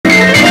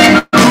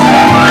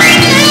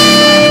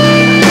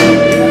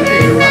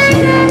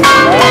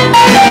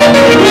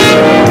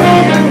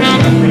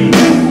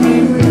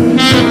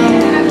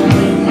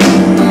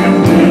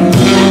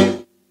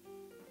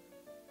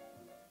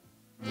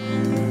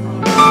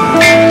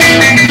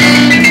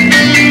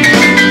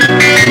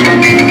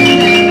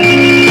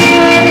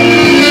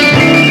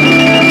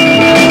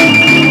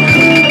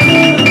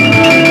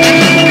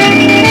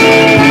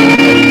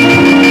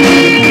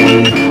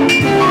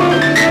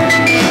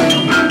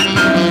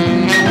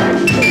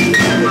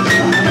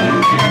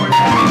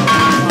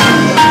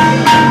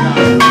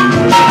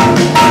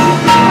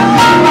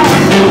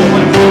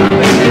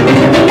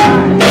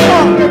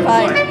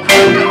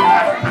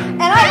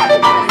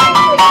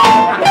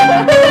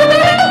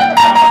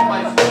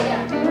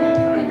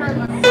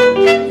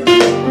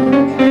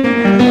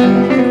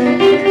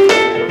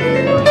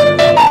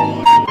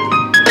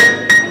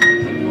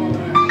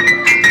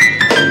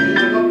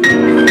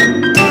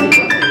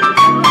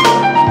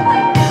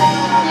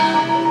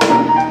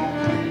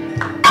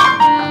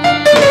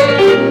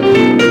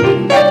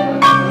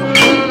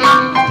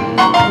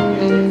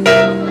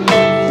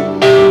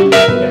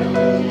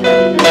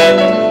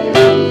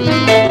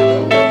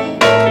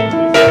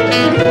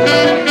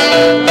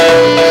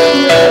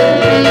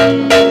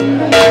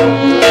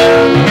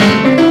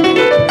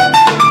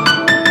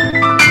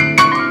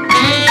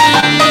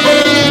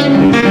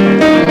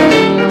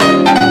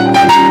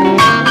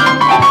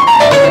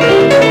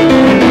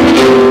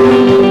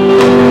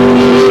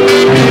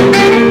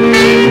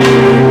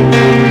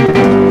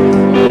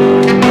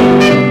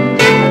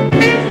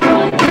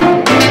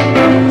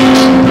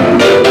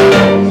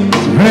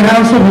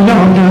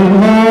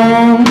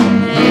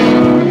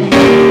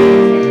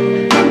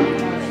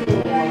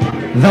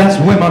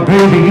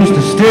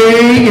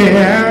day,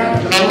 yeah.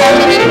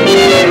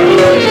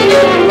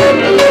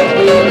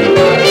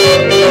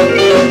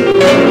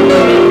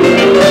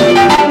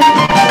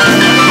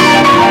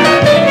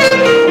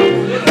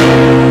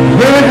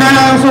 Red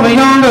house over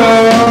yonder.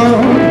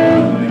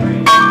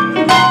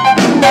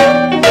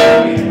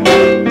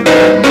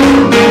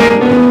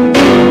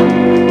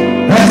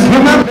 That's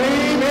for my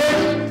baby.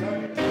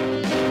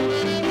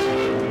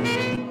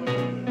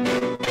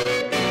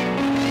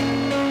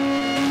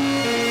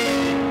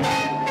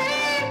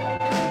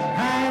 I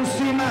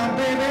see my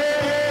baby.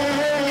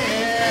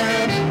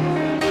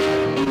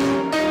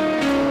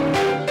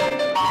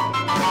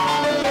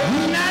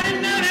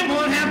 Night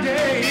won't have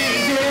days,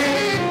 yeah.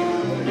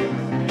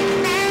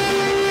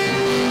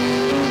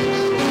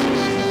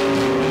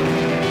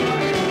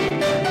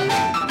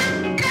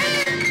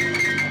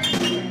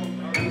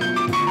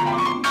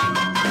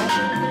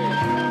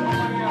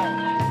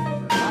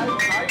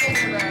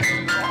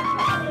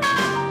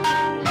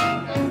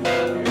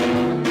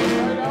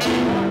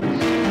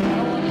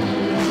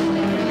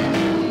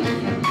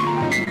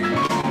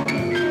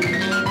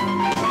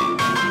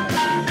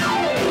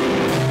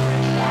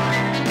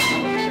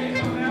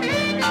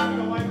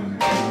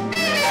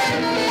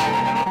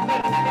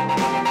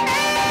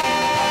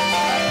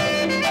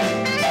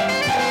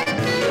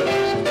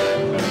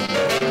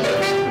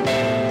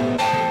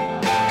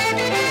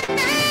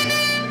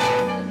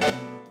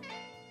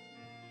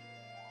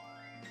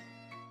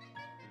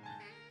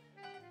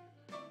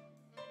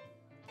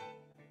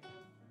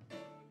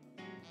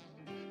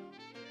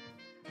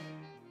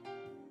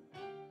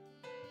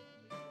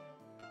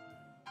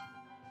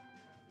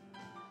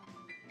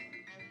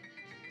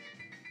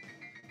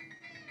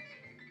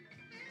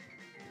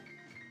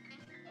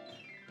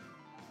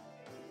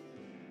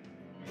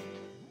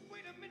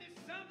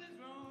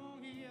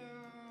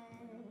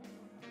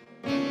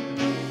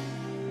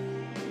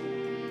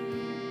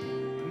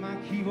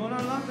 He won't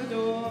unlock the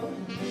door.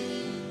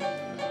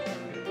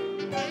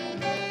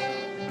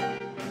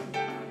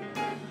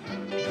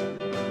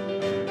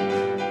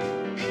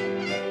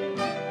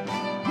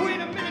 Wait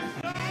a minute,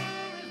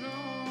 something's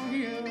wrong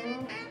here.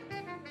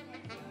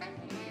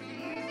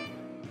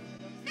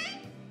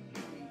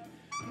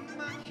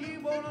 My key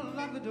won't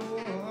unlock the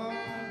door.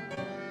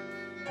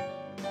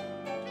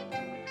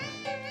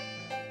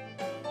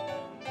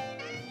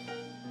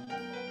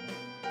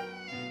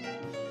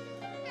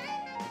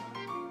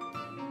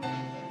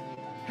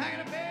 I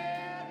got a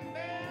bad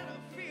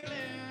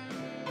feeling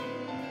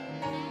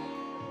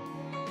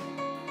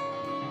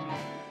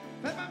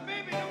that my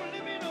baby don't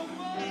leave me no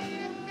more.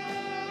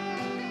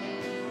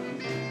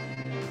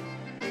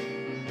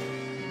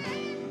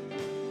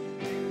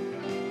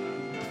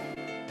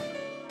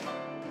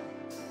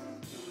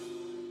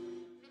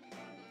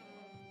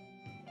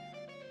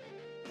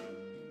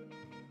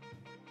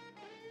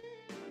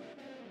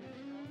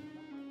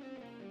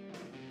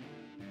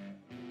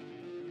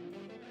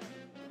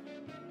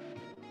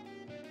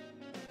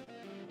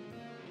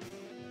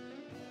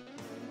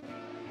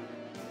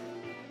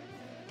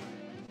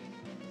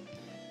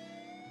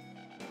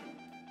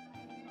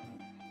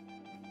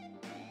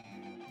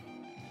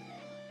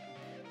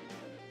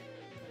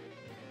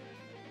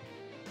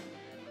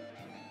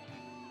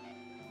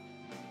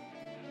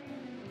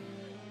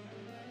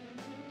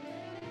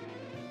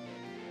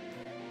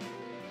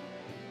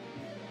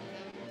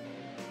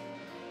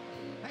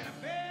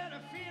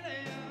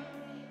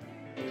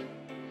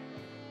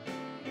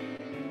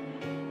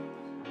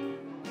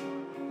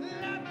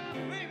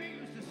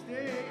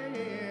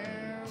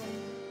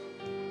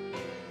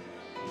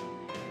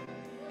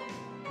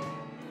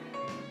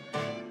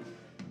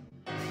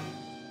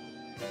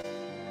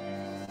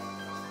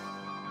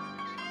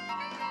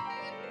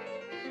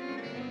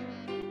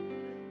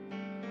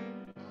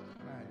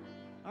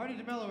 Artie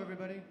DeMello,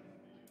 everybody.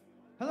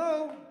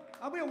 Hello?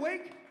 Are we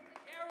awake?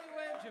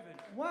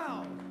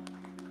 Wow.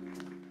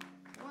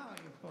 Wow,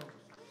 you folks.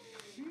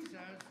 Jeez,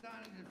 I was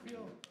starting to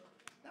feel,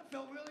 that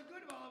felt really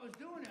good while I was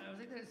doing it. I was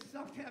like, did it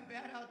suck that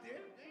bad out there?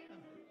 Damn.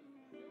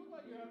 You look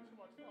like you're having too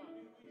much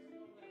fun.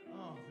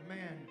 Oh,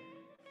 man.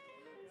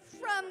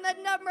 From the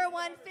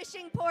 #1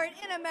 fishing port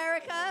in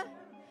America,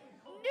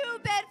 New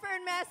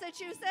Bedford,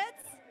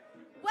 Massachusetts,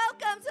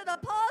 welcome to the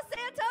Paul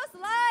Santos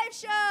Live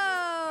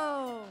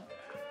Show.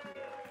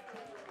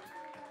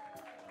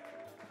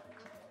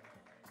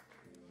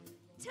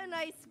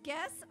 Tonight's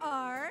guests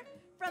are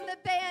from the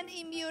band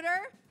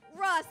Emuter,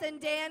 Ross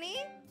and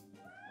Danny.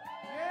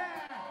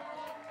 Yeah.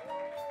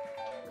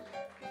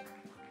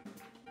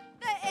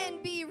 The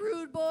NB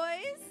Rude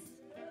Boys.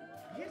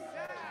 Yes,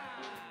 sir.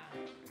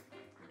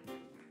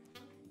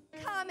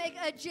 Comic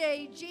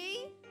Ajay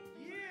G.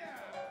 Yeah.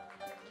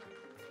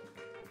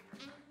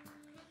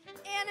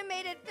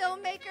 Animated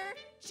filmmaker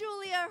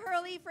Julia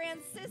Hurley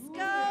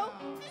Francisco.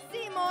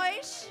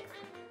 Simoes.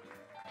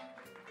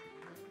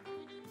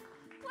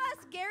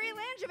 Plus Gary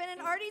Langevin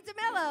and Artie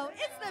DeMello.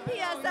 It's the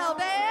PSL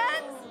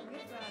Band.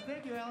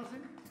 Thank you,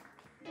 Allison.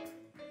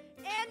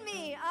 And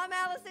me, I'm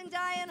Allison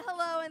Diane.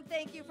 Hello and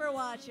thank you for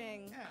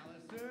watching.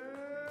 Allison.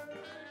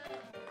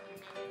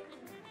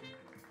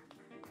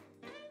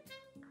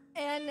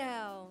 And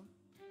now,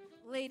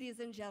 ladies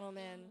and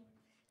gentlemen,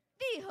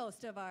 the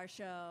host of our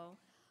show,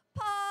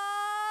 Paul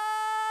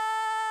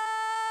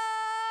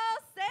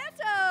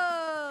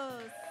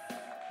Santos.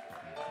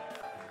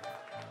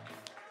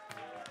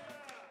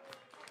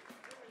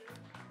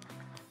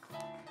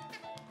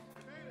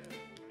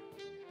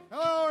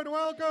 Hello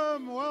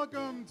and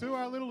welcome to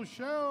our little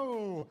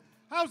show.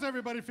 How's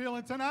everybody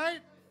feeling tonight?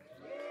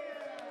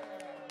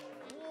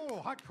 Oh,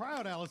 hot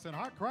crowd, Allison,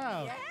 hot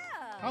crowd. Yeah.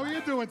 How are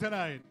you doing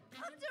tonight?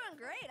 I'm doing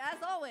great,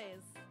 as always.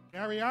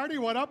 Gary Artie,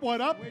 what up,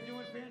 what up? We're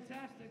doing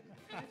fantastic.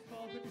 Thanks,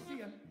 Paul. Good to see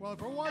you. Well, if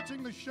you're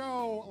watching the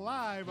show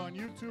live on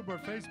YouTube or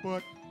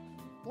Facebook,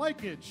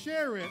 like it,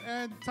 share it,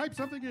 and type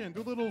something in.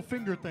 Do the little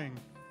finger thing.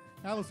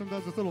 Allison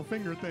does this little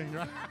finger thing,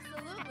 right?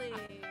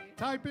 Absolutely.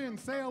 Type in,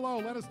 say hello,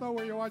 let us know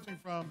where you're watching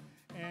from,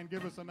 and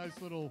give us a nice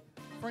little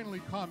friendly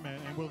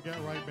comment, and we'll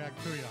get right back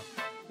to you.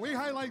 We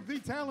highlight the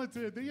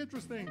talented, the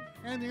interesting,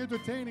 and the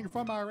entertaining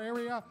from our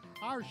area.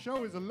 Our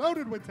show is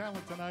loaded with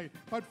talent tonight.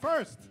 But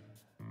first,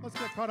 let's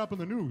get caught up in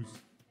the news.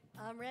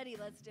 I'm ready.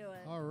 Let's do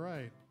it. All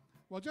right.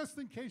 Well, just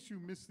in case you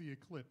missed the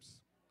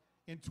eclipse,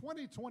 in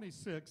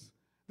 2026,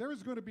 there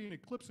is going to be an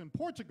eclipse in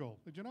Portugal.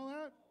 Did you know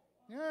that?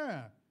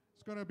 Yeah.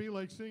 It's going to be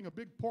like seeing a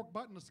big pork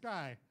butt in the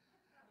sky.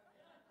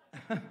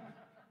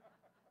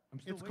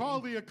 It's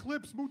called the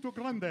Eclipse Muito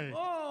Grande,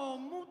 Oh,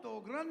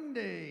 Muito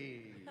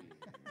Grande.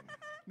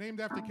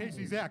 named after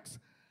Casey's ex.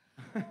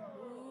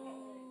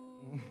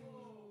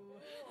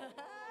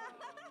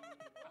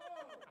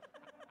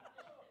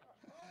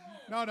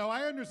 No,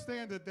 I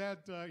understand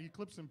that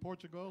eclipse in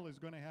Portugal is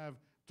going to have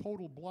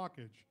total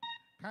blockage.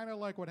 Kind of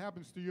like what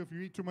happens to you if you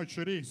eat too much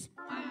chorizo.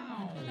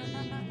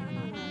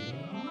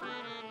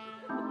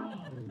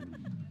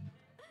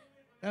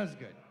 That was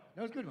good.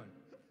 That was a good one.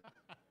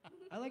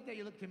 I like that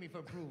you looked to me for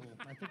approval.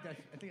 I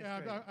think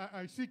that's great.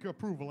 I seek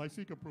approval. I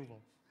seek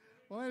approval.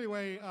 Well,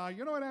 anyway,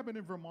 you know what happened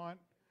in Vermont?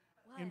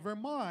 What? In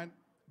Vermont,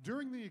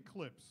 during the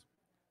eclipse,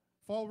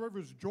 Fall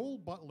River's Joel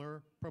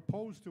Butler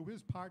proposed to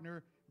his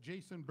partner,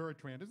 Jason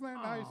Bertrand. Isn't that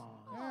nice?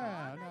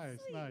 Yeah,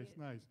 that's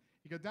nice.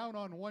 He got down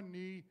on one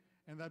knee,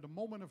 and at the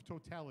moment of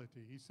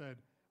totality, he said,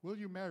 "Will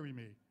you marry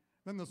me?"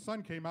 Then the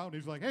sun came out, and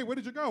he's like, "Hey, where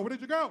did you go? Where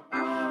did you go?"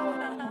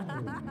 I'm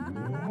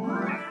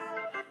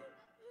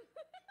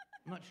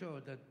not sure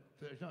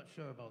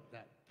about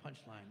that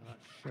punchline. I'm not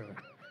sure.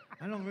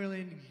 I don't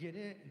really get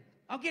it.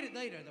 I'll get it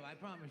later, though. I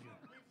promise you.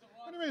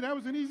 Anyway, that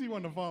was an easy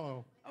one to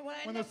follow. Oh, well,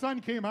 When the sun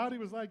came out, he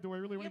was like, "Do I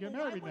really want to get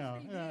married now?"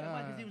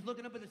 Why? Because he was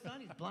looking up at the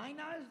sun. He's blind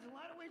now. There's a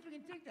lot of ways we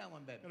can take that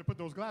one, baby. Gotta put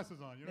those glasses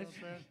on, you know what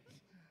I'm saying?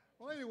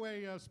 Well,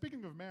 anyway,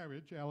 speaking of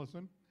marriage,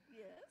 Allison,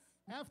 Yes.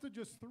 after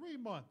just 3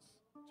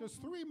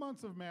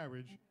 months of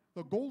marriage,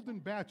 the Golden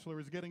Bachelor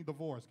is getting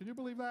divorced. Can you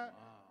believe that?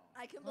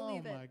 I can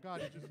believe Oh my it. God,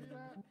 did you see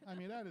that? I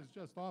mean, that is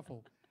just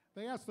awful.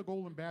 They asked the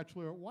Golden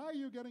Bachelor, "Why are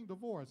you getting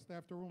divorced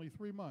after only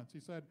 3 months?" He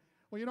said,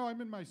 "Well, you know, I'm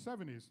in my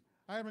 70s.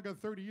 I haven't got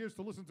 30 years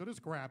to listen to this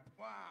crap."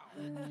 Wow.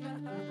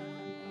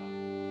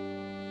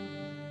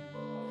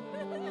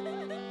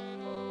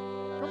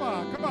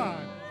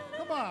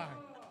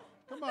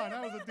 Come on.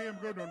 That was a damn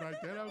good one right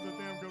there. That was a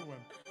damn good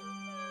one.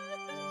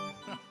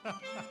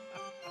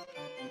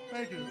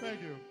 Thank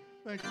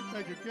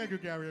you,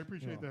 Gary. I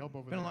appreciate the help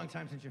over Been there. a long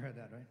time since you heard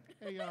that, right?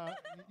 Hey,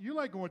 you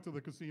like going to the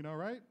casino,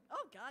 right?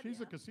 Oh, God, She's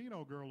yeah. a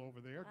casino girl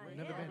over there. I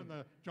Never am. been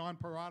the John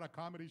Perrotta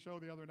comedy show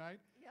the other night.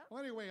 Yep.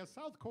 Well, anyway, a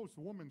South Coast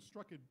woman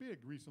struck it big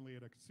recently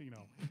at a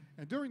casino.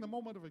 And during the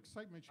moment of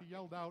excitement, she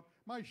yelled out,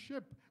 my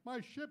ship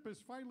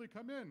has finally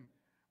come in."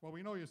 Well,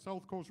 we know your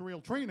South Coast rail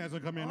train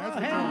hasn't come in. That's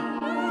for sure.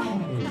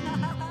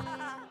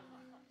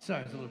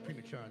 Sorry, it's a little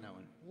premature on that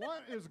one.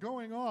 What is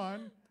going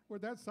on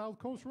with that South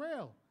Coast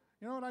rail?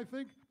 You know what I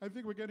think? I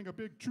think we're getting a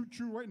big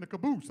choo-choo right in the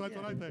caboose. That's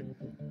what I think.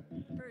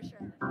 For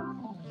sure.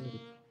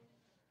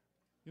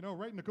 You know,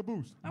 right in the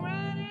caboose. I'm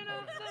riding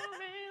over the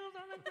rails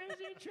on the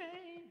crazy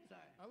train.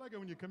 Sorry. I like it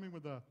when you come in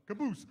with a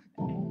caboose.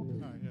 All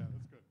right, yeah,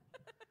 that's good.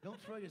 Don't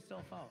throw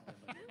yourself out.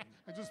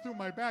 I just threw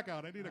my back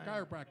out. I need a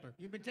chiropractor.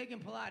 You've been taking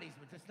Pilates,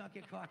 but let's not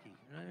get cocky.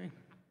 You know what I mean?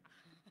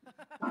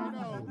 You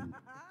know,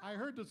 I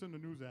heard this in the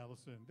news,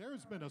 Allison.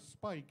 There's been a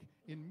spike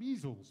in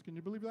measles. Can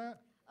you believe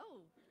that?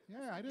 Oh.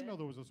 Yeah, I didn't know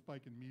there was a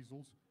spike in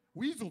measles.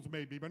 Weasels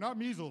maybe, but not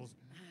measles.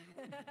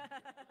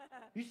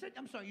 You said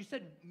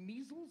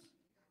measles?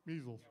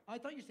 Measles. I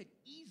thought you said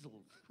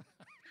easels.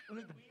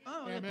 Yeah,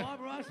 the man.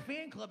 Bob Ross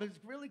fan club is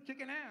really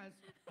kicking ass.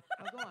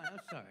 Oh, go on. I'm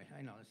sorry.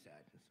 I know, it's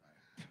sad. I'm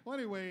sorry. Well,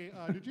 anyway,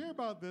 did you hear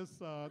about this?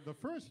 The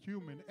first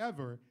human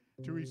ever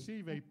to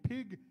receive a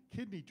pig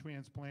kidney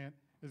transplant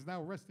is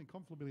now resting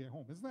comfortably at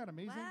home. Isn't that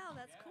amazing? Wow,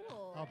 that's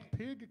cool. A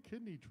pig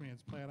kidney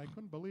transplant. I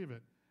couldn't believe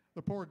it.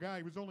 The poor guy,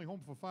 he was only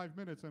home for 5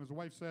 minutes, and his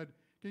wife said,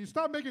 "Can you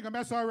stop making a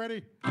mess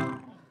already?"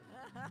 Talk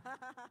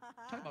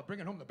about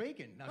bringing home the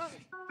bacon. No,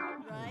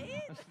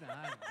 Right? that's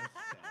sad.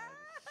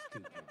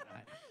 Stupid.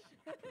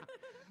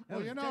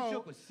 Well, you That know,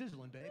 joke was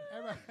sizzling, babe.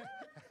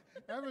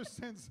 ever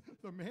since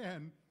the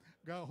man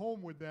got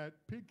home with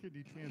that pig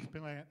kidney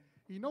transplant,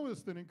 he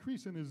noticed an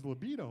increase in his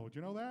libido. Do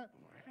you know that?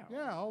 Wow.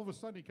 Yeah, all of a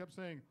sudden he kept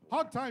saying,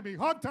 "Hog tie me,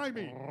 hog tie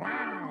me."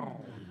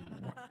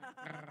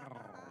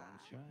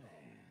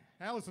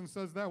 Allison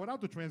says that without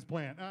the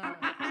transplant. Hey,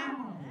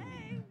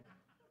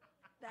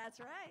 that's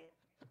right.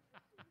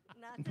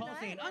 Not Paul's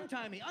saying, tonight.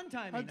 untie me.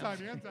 Untie me.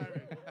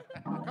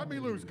 Cut me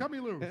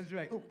loose. That's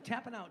right. Oh,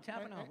 tapping out.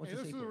 What's Hey,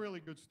 the this is a secret? really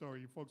good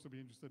story. You folks will be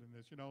interested in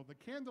this. You know, the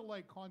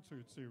Candlelight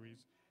Concert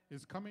Series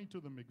is coming to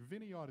the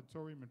McVinney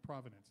Auditorium in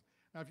Providence.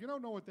 Now, if you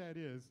don't know what that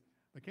is,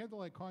 the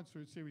Candlelight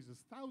Concert Series is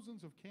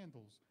thousands of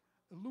candles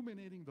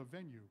illuminating the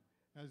venue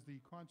as the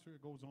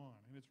concert goes on.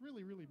 And it's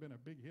really, really been a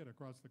big hit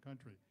across the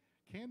country.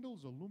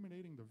 Candles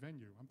illuminating the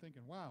venue. I'm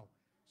thinking, wow,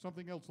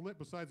 something else lit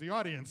besides the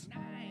audience.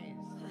 Nice.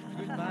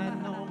 Goodbye,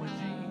 Norma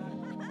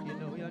Jean. You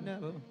know you'll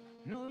never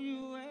know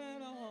you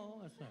at all.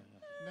 That's right.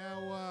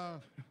 Now,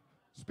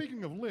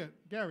 speaking of lit,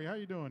 Gary, how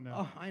you doing now?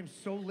 Oh, I'm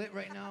so lit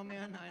right now,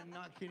 man. I'm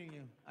not kidding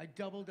you. I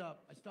doubled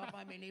up. I stopped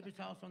by my neighbor's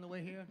house on the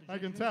way here. I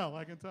can tell.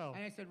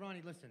 And I said,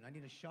 Ronnie, listen, I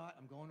need a shot.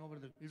 I'm going over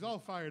to the... He's all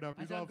fired up.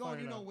 I said, I'm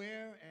going, you know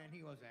where? And he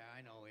goes, yeah,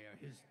 I know where.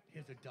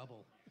 Here's a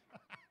double.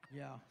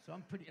 Yeah, so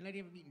I'm pretty... And I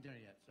didn't even eat dinner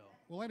yet, so...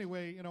 Well,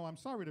 anyway, you know, I'm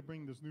sorry to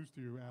bring this news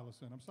to you,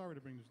 Allison. I'm sorry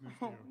to bring this news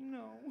to you.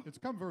 no. It's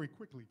come very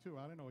quickly, too.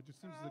 I don't know. It just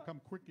seems to come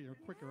quicker every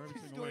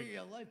single Story of week.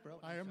 your life, bro.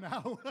 I am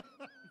now...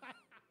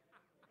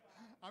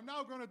 I'm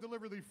now going to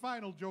deliver the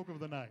final joke of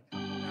the night.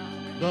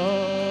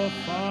 The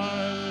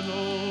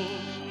final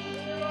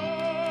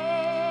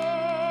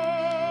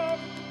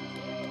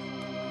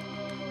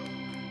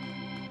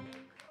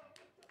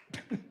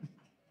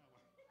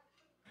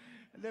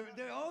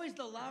They're always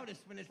the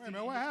loudest when it's... Wait a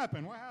minute, what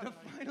happened? The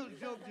final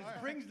joke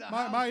just brings the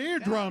My house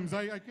eardrums,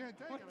 down. I can't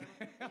take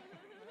it.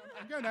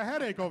 I'm getting a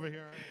headache over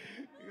here.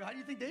 How do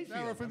you think they feel?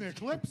 Now we're from the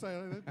eclipse.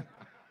 Well,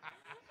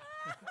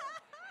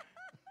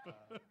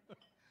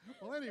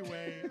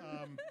 anyway,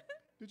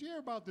 did you hear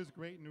about this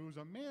great news?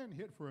 A man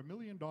hit for $1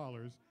 million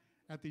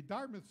at the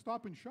Dartmouth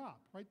Stop and Shop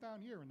right down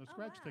here in the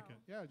scratch wow. ticket.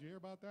 Yeah, did you hear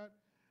about that?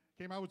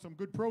 Came out with some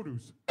good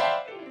produce.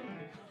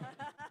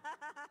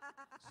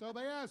 So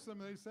they asked him,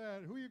 they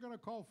said, who are you going to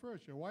call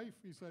first, your wife?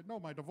 He said, no,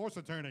 my divorce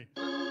attorney.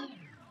 But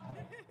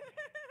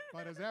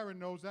as Aaron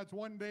knows, that's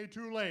one day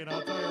too late,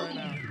 I'll tell you right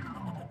now.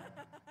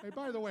 Hey,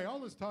 by the way,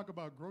 all this talk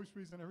about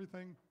groceries and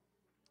everything,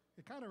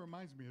 it kind of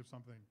reminds me of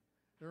something.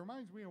 It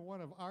reminds me of one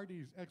of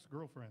Artie's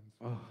ex-girlfriends.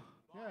 Oh,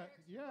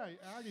 Yeah,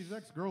 Artie's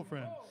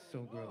ex-girlfriend.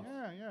 so gross.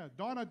 Yeah,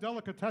 Donna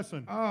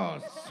Delicatessen. Oh,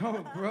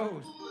 so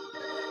gross.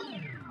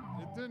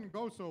 It didn't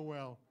go so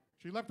well.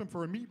 She left him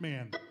for a meat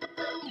man.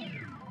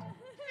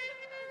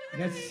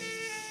 That's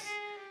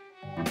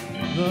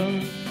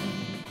the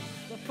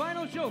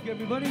final joke,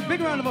 everybody.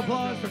 Big round of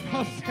applause for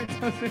Paul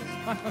Santos'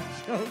 final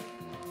joke.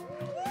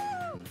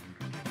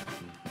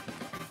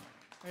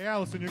 Hey,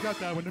 Allison, you got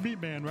that one, the meat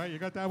man, right? You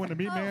got that one, the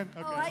meat man?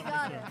 Okay. Oh, I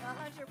got it,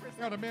 100%.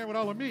 Yeah, the man with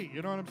all the meat,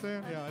 you know what I'm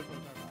saying? Yeah, that's what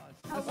I'm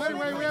talking A about.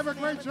 Anyway, woman we have a likes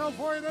great man show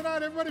for you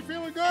tonight. Everybody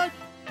feeling good?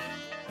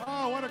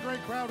 Oh, what a great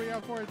crowd we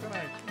have for you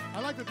tonight.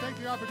 I'd like to take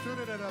the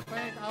opportunity to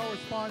thank our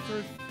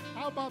sponsors.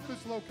 How about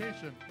this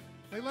location?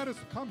 They let us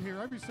come here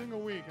every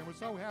single week, and we're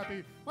so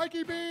happy.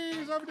 Mikey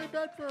B's of New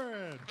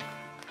Bedford.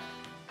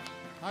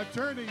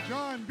 Attorney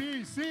John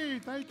B.C.,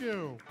 thank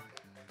you.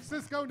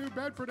 Cisco, New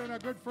Bedford, and our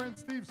good friend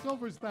Steve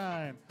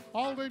Silverstein.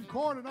 Alden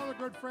Court, another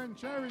good friend,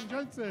 Sharon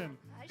Jensen.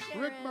 Hi, Sharon.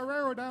 Rick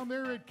Marrero down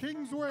there at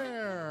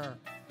Kingswear.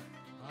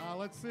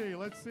 Let's see.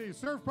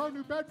 Surf Pro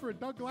New Bedford,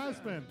 Doug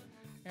Glassman.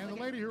 And the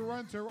lady who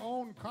runs her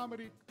own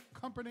comedy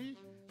company.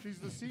 She's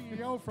the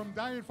CEO from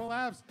Dying for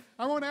Laughs.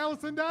 I want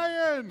Allison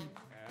Dyan.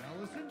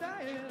 Allison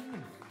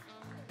Dyan.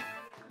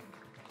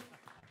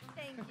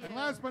 Thank you. And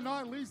last but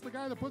not least, the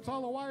guy that puts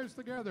all the wires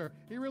together.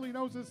 He really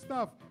knows his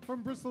stuff.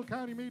 From Bristol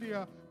County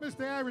Media,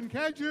 Mr. Aaron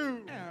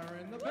Kaju.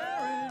 Aaron the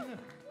Baron.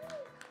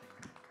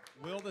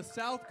 Will the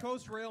South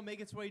Coast Rail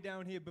make its way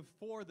down here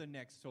before the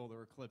next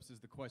solar eclipse is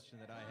the question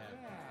that I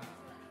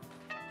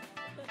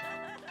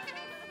have.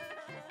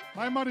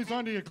 My money's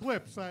on the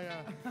eclipse.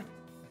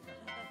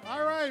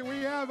 All right, we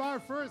have our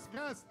first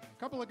guest. A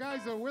couple of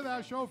guys that are with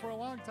our show for a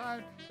long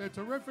time. They're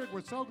terrific.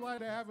 We're so glad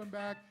to have them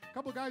back. A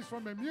couple of guys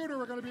from Bermuda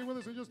are going to be with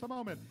us in just a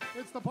moment.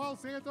 It's the Paul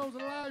Santos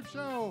Live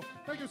Show.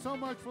 Thank you so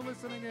much for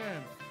listening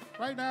in.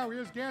 Right now,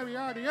 here's Gary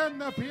Artie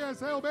and the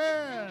PSL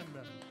Band.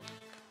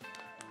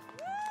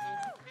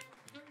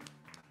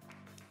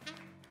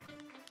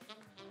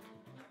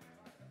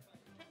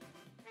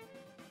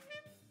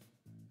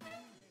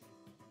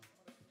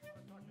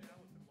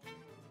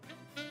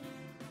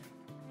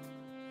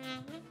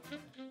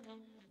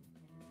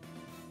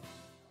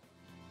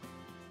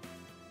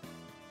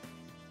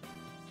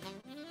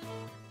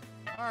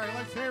 All right,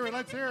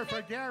 let's hear it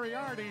for Gary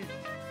Artie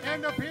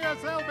and the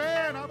PSL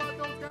Band. How about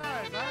those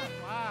guys, huh?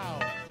 Wow.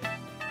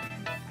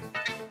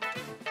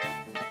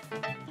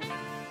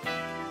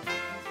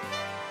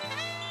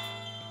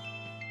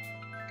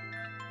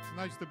 It's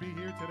nice to be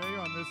here today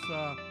on this,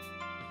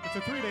 it's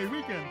a 3-day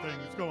weekend thing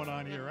that's going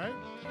on here, right?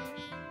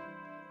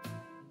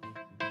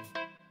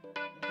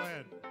 Go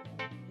ahead.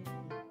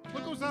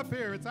 Look who's up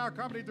here. It's our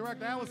company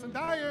director, Allison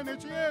Dyan. Here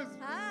she is.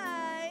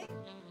 Hi.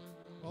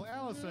 Well,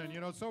 Allison, you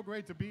know, it's so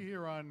great to be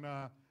here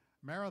on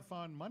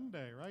Marathon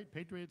Monday, right?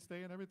 Patriots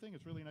Day and everything.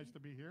 It's really nice to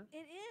be here.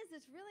 It is.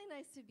 It's really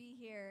nice to be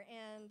here.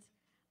 And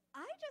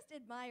I just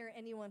admire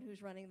anyone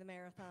who's running the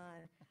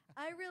marathon.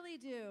 I really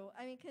do.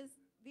 I mean, because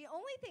the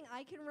only thing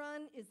I can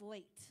run is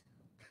late.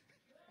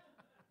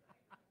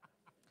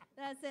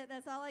 That's it.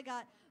 That's all I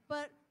got.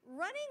 But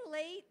running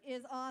late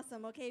is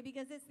awesome, okay?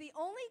 Because it's the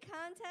only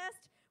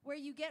contest where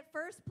you get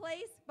first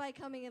place by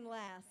coming in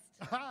last.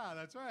 Ah,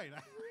 that's right.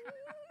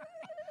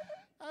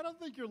 I don't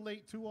think you're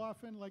late too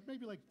often, like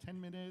maybe like 10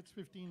 minutes,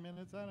 15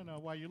 minutes. I don't know.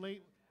 Why, you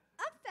late?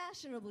 I'm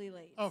fashionably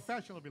late. Oh,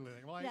 fashionably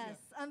late. Well, yes,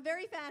 I'm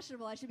very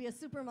fashionable. I should be a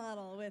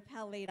supermodel with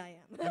how late I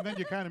am. And then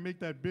you kind of make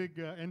that big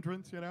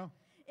entrance, you know?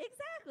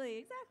 Exactly,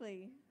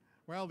 exactly.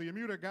 Well, the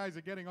Immuter guys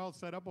are getting all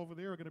set up over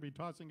there. We're going to be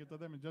tossing it to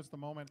them in just a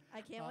moment.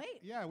 I can't wait.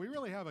 Yeah, we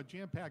really have a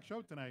jam-packed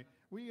show tonight.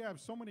 We have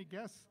so many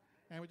guests,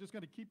 and we're just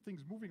going to keep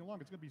things moving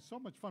along. It's going to be so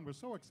much fun. We're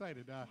so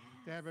excited to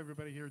have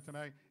everybody here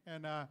tonight.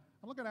 And I'm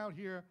looking out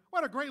here.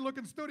 What a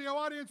great-looking studio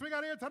audience we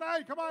got here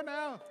tonight. Come on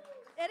now.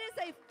 It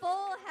is a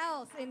full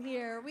house in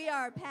here. We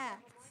are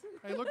packed.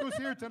 Hey, look who's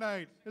here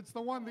tonight. It's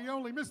the one, the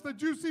only, Mr.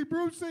 Juicy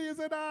Brucey is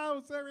in the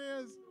house. There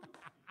he is.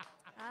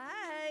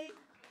 Hi.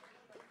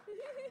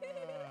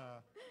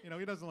 You know,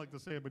 he doesn't like to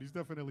say it, but he's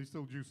definitely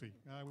still juicy.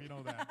 We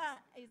know that.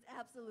 He's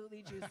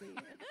absolutely juicy.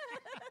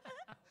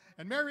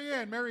 And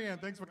Marianne,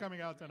 thanks for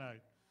coming out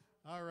tonight.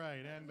 All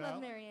right. And Love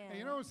Marianne. Hey,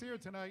 you know who's here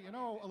tonight? You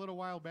know, a little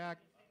while back,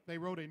 they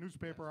wrote a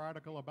newspaper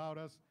article about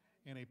us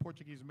in a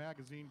Portuguese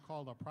magazine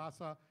called A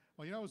Praça.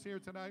 Well, you know who's here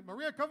tonight?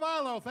 Maria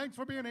Cavallo. Thanks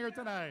for being here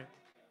tonight.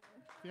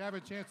 If you have a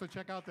chance to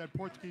check out that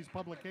Portuguese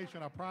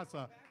publication, A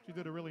Praça, she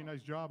did a really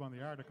nice job on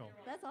the article.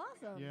 That's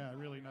awesome. Yeah,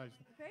 really nice.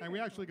 Very And we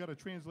cool. actually got a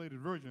translated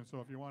version,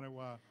 so if you want to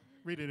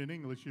read it in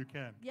English, you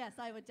can. Yes,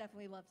 I would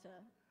definitely love to.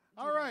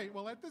 All right,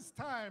 well, at this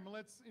time,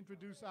 let's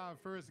introduce our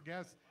first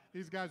guest.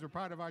 These guys were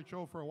part of our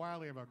show for a while.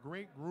 They have a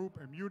great group,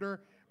 Immuter,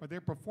 but they're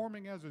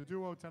performing as a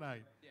duo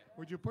tonight. Yeah.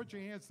 Would you put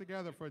your hands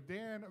together for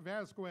Dan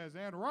Vasquez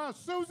and Ross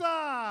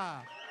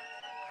Souza?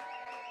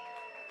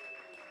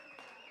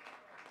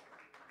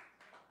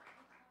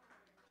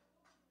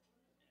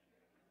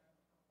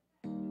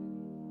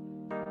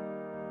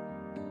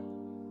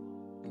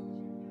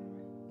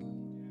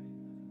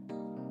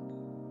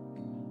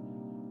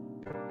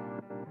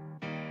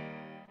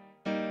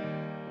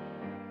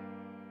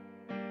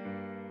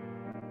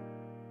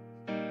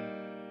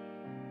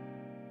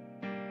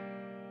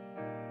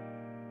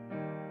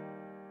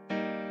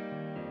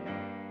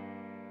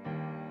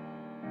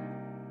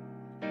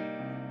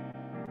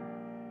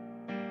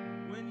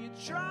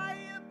 Try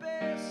your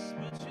best,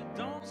 but you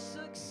don't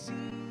succeed.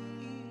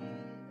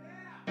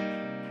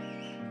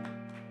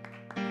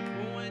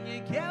 When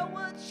you get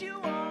what you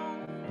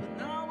want, but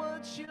not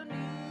what you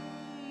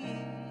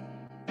need.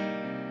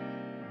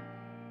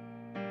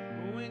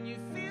 When you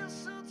feel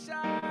so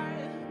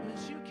tired, but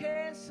you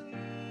can't sleep.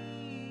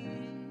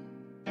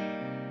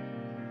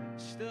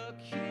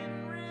 Stuck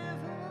in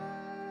rivers.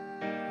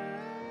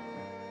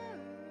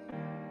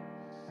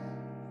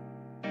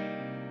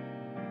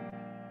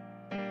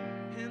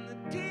 And the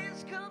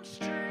tears come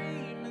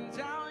streaming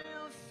down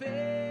your face.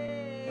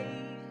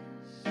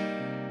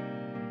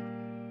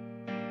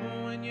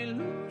 When you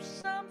lose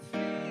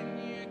something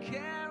you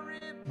can't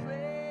replace.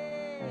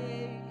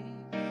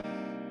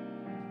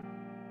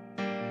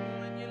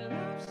 When you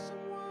love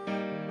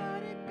someone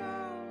but it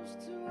goes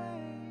to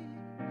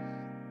waste.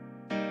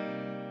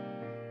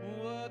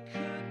 What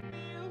could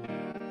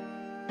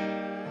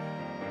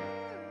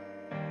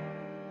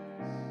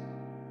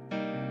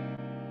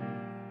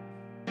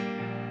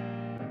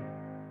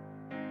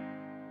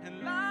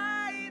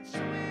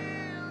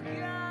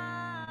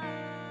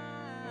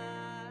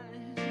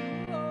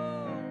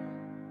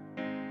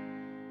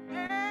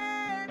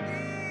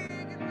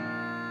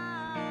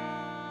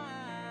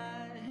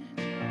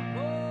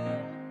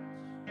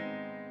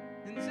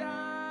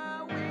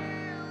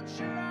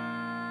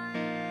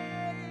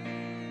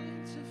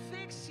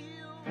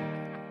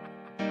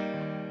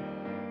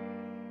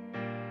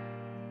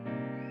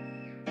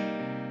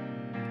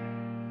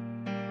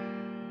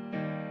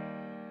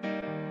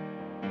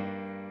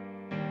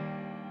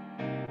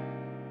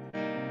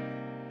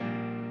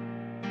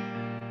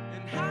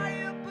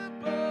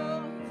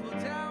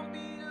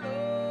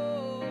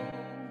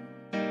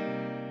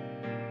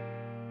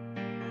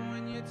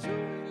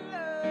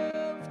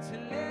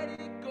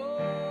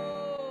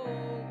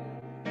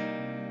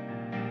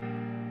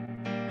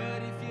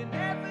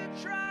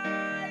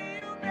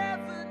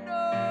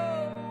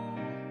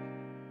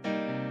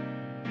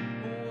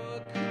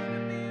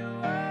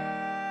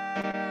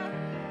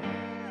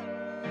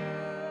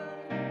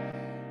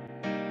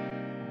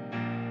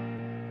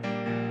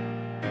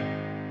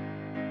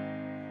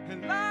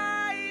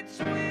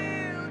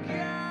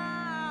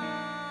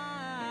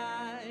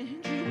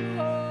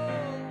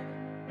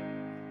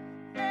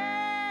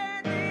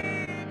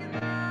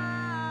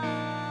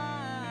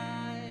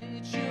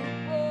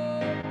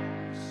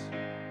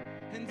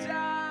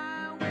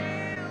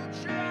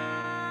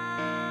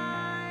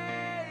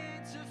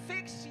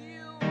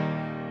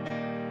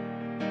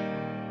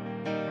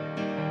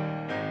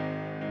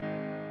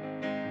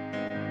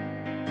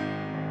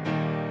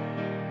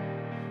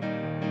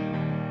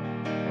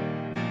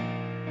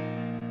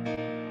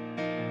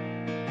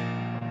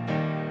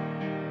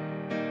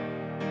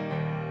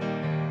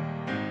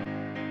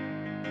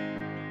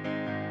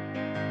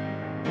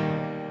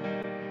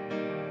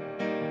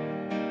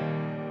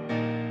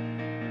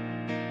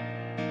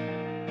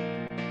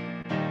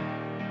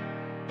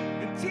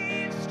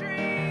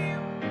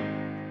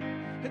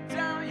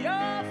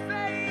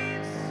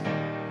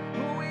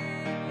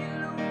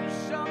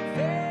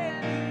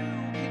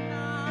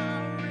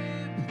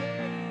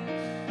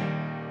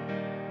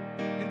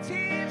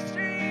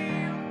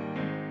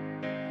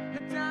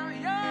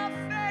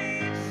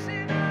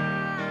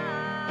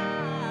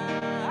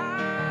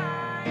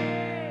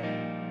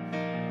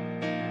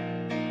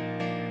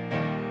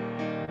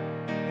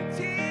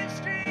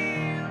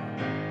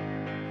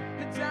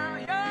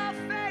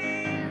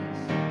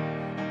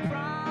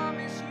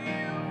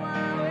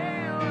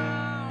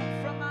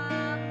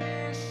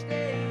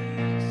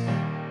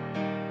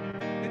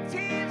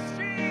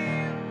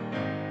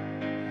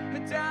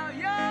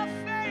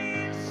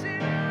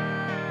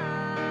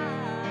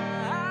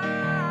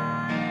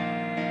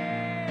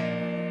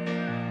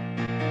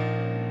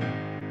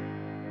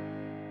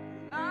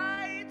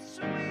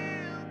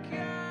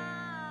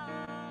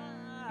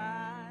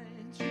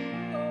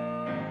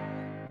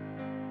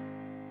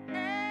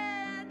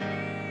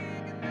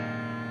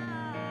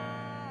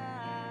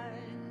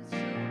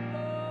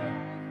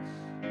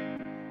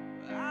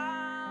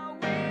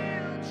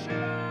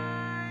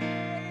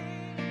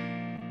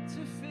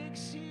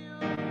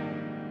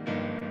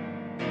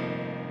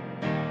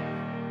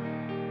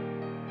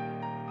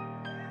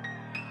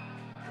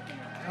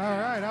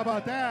right, how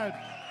about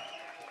that?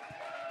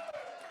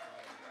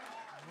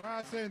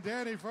 Ross and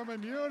Danny from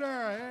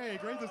Immuter. Hey,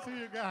 great to see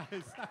you guys.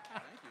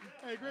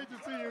 Hey, great to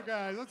see you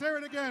guys. Let's hear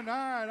it again. All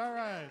right, all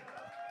right.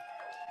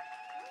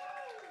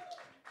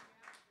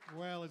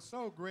 Well, it's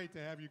so great to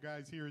have you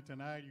guys here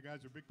tonight. You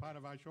guys are a big part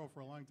of our show for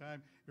a long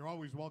time. You're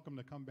always welcome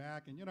to come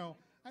back. And, you know,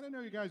 I didn't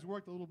know you guys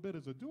worked a little bit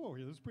as a duo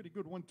here. This is a pretty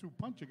good 1-2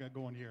 punch you got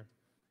going here.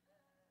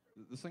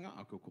 This thing on?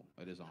 Oh, cool, cool.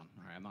 It is on.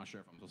 All right, I'm not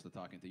sure if I'm supposed to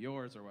talk into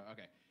yours or what.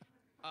 Okay.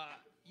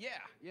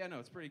 Yeah, no,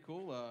 it's pretty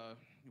cool.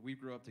 We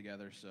grew up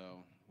together,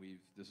 so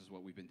this is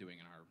what we've been doing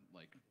in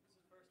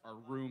our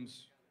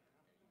rooms.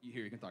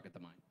 You can talk at the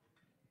mic.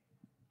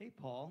 Hey,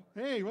 Paul.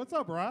 Hey, what's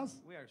up, Ross?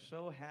 We are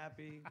so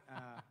happy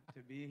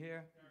to be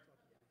here.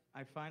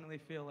 I finally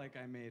feel like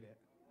I made it.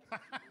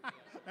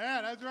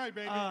 Yeah, that's right,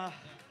 baby. A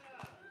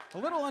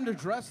little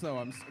underdressed though.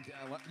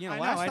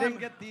 I didn't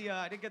get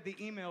the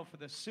email for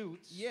the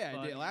suits.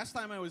 Yeah, last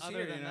time I was other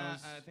here, than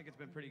that, I think it's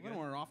been pretty good. We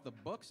were off the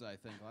books, I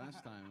think,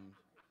 last time.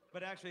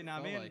 But actually,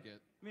 now Felt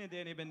me and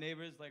Danny have been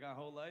neighbors like our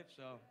whole life,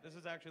 so this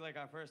is actually like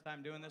our first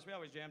time doing this. We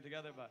always jam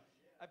together, but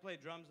I play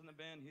drums in the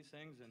band, he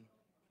sings, and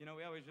you know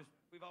we've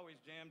always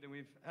jammed and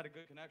we've had a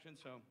good connection.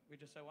 So we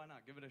just said, why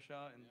not give it a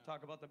shot and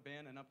talk about the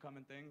band and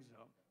upcoming things.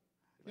 So.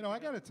 You know, I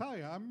got to tell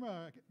you, I'm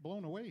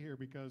blown away here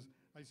because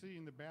I see you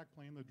in the back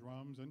playing the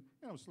drums and,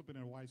 you know, slipping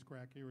in a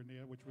wisecrack here and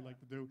there, which we like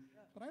to do.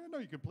 But I didn't know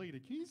you could play the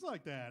keys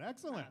like that.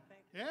 Excellent.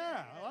 Thank you.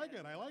 Yeah, I like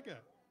it. I like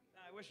it.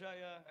 I wish I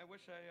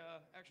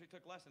actually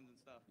took lessons and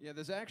stuff. Yeah,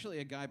 there's actually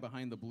a guy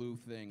behind the blue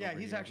thing. Yeah, over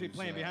he's here actually who's,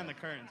 playing behind the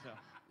curtain. So.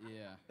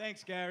 Yeah.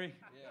 Thanks, Gary.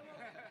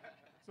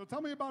 So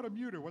tell me about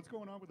Immuter. What's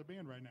going on with the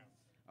band right now?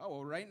 Oh,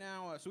 well, right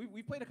now, so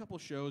we played a couple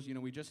shows. You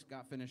know, we just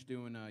got finished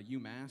doing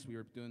UMass. We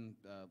were doing,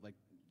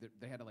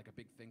 they had a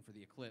big thing for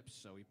the Eclipse,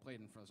 so we played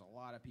in front of a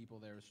lot of people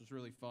there. This was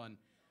really fun.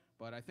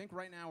 But I think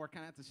right now we're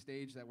kind of at the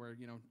stage that we're,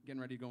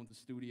 getting ready to go into the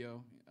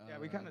studio.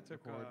 Yeah, we kind of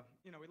took, record.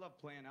 we love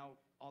playing out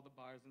all the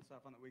bars and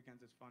stuff on the weekends.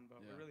 It's fun, but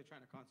Yeah. we're really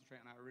trying to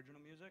concentrate on our original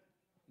music.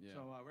 Yeah.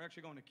 So we're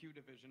actually going to Q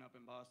Division up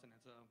in Boston.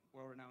 It's a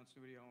world-renowned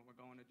studio, and we're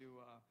going to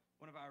do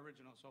one of our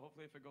originals. So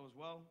hopefully, if it goes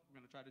well, we're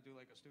going to try to do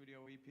like a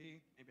studio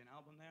EP, maybe an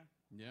album there.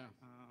 Yeah.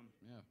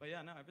 Yeah. But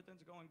yeah, no,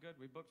 everything's going good.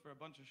 We booked for a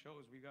bunch of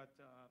shows. We got,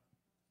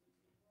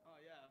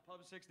 Pub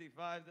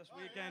 65 this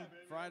weekend.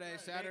 Yeah, Friday,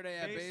 Saturday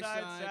at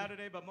Bayside Bayside.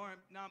 Saturday, but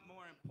not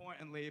more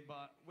importantly,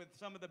 but with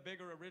some of the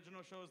bigger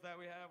original shows that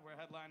we have, we're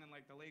headlining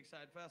like the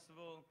Lakeside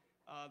Festival,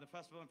 the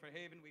festival in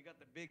Fairhaven. We got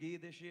the Big E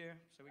this year,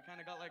 so we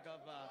kind of got like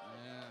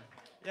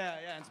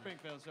in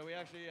Springfield. So we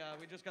actually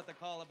we just got the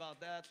call about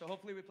that. So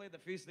hopefully we play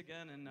the Feast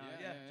again, and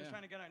just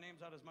trying to get our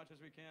names out as much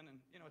as we can. And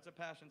it's a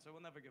passion, so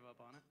we'll never give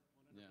up on it.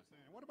 Yeah.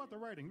 What about the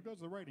writing? Who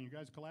does the writing? You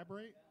guys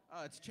collaborate?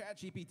 It's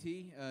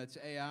ChatGPT. It's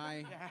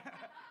AI.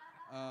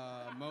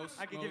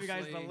 I can give you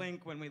guys the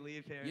link when we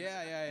leave here.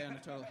 Yeah, no,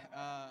 totally.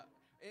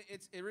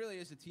 It really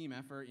is a team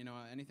effort.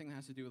 Anything that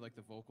has to do with like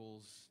the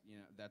vocals,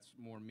 that's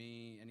more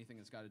me. Anything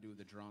that's got to do with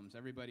the drums,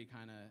 everybody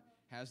kind of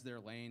has their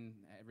lane.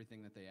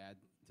 Everything that they add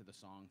to the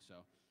song, so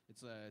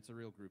it's a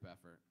real group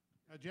effort.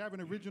 Do you have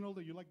an original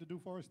that you'd like to do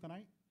for us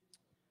tonight?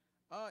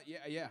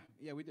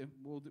 Yeah, we do.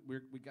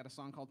 We got a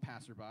song called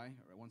Passerby,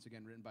 once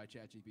again written by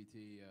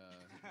ChatGPT.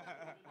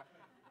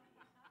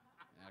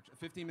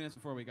 15 minutes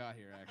before we got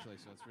here, actually,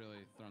 so it's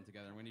really thrown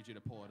together. We need you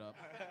to pull it up.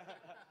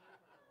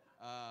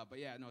 But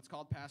yeah, no, it's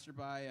called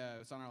Passerby.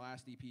 It's on our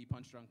last EP,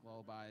 Punch Drunk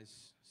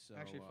Lullabies. So,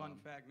 actually, fun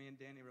fact, me and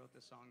Danny wrote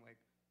this song like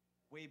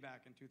way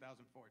back in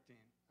 2014.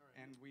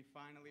 And we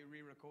finally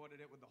re-recorded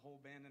it with the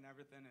whole band and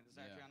everything, and it's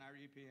actually on our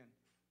EP, and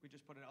we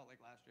just put it out like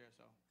last year,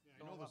 so.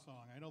 Yeah,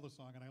 I know the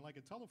song, and I like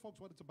it. Tell the folks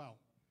what it's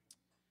about.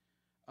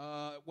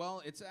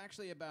 Well, it's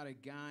actually about a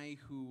guy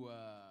who,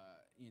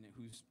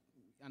 who's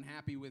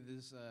unhappy with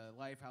his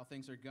life, how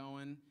things are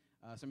going.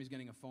 Somebody's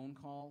getting a phone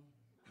call,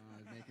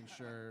 making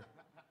sure.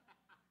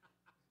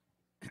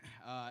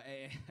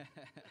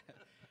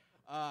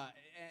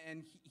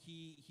 And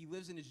he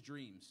lives in his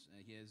dreams.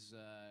 He has,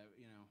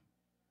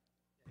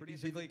 pretty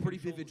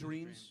vivid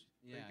dreams.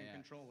 Yeah, you can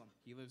control them.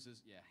 He lives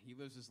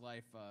his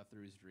life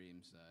through his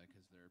dreams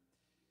because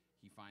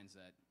he finds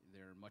that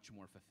they're much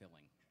more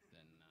fulfilling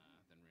than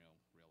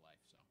real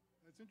life. So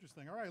that's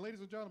interesting. All right, ladies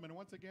and gentlemen,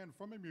 once again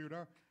from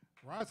Immuter,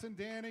 Ross and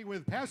Danny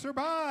with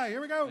Passerby.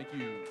 Here we go. Thank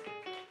you.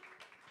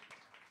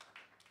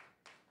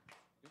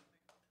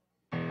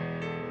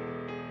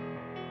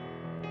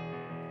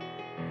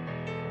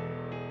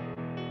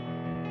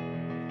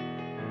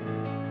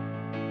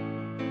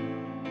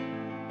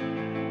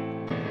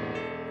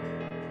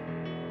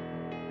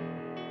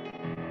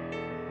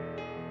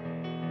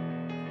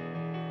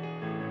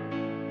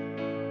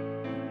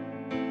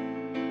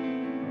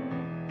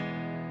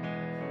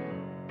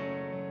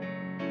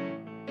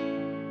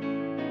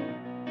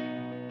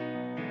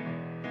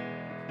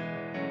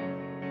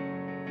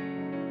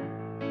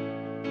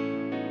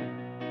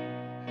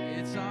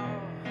 It's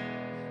all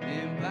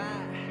in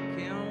black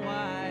and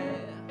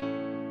white.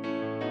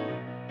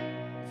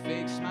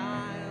 Fake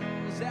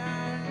smiles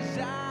as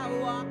I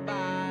walk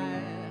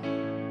by.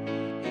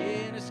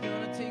 And it's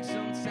gonna take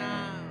some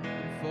time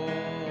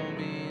for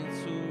me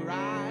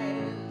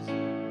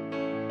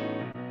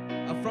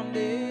from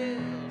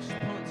this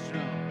punch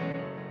drum.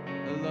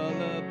 A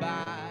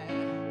lullaby,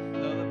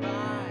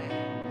 lullaby.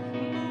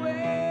 But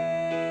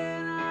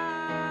when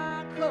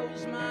I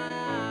close my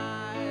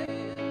eyes,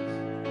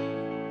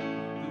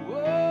 the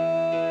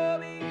world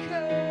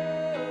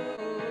becomes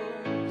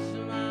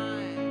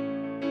mine.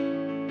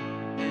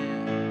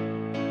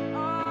 And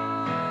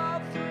all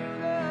through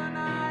the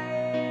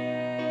night,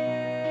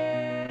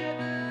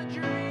 the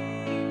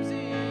dreams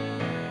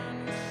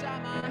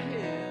inside my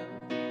head.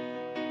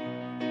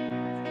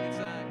 It's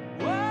like,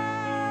 whoa,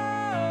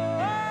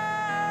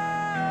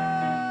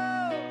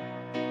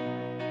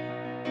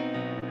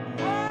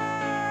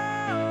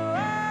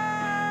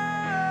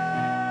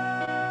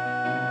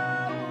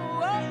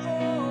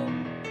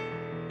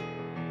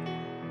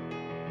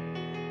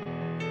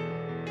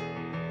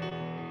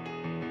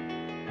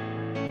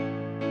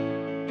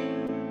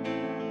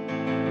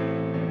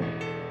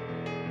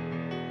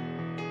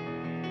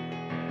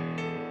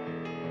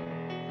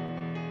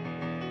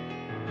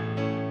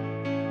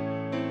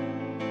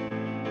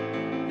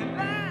 and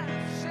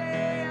life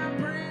say I'm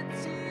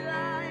pretty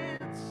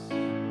lights.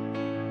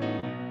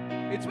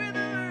 It's when the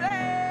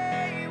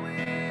rain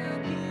will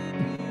keep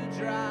you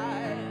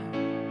dry.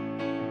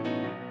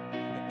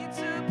 It's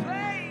a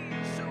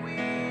place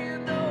with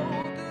no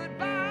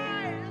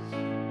goodbyes.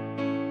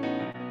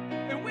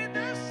 And when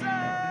the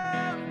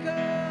sun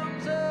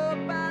comes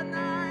up at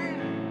night,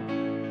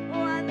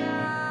 oh, at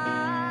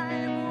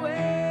night,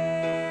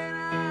 when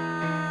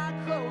I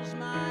close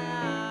my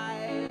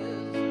eyes,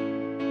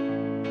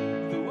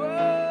 the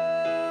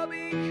world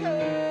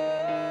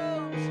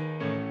becomes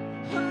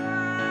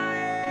alive.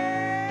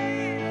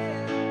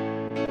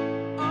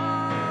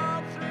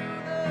 All through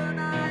the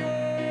night,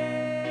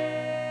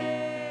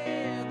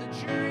 the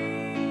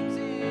dreams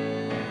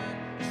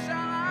inside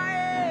my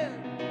head.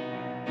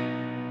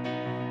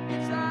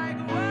 It's like,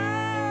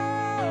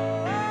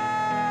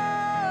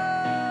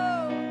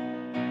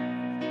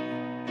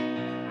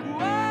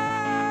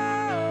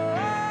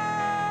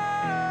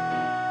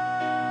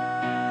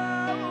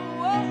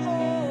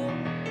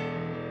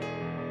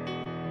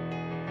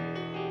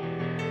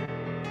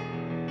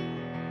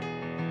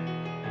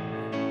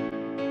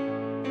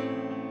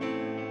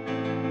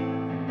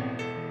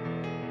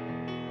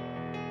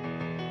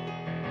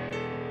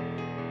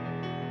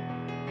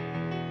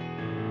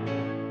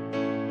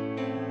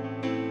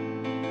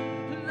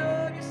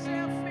 love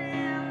yourself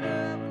and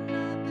love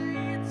another.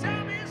 Your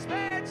time is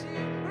spent.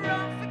 You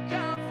run for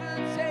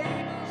comfort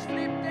tables,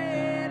 flip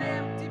dead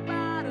empty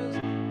bottles.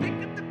 Pick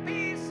up the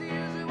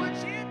pieces of what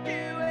you do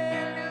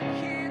and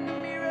look in the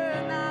mirror,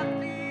 not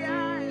the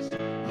eyes.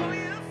 Who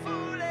you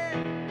fooling?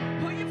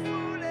 Who you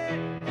fooling?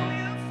 Who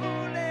you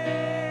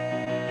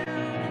fooling?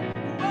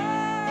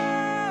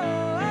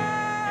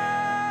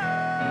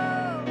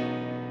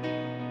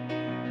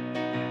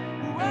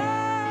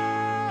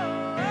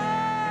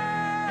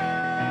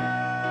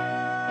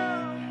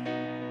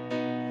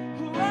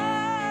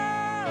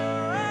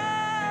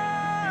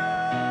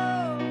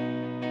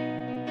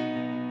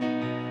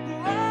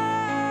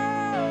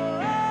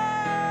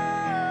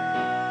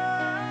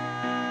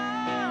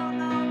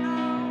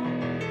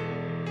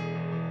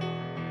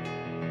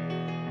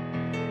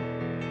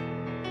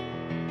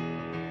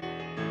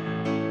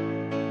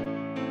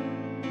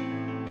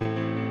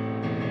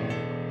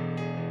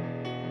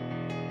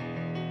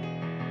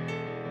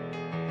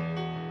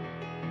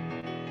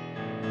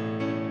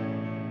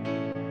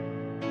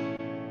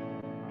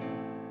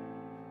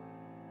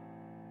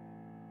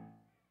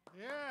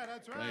 Yeah,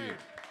 that's Thank right.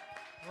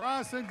 you.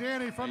 Ross and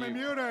Danny from Thank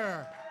you.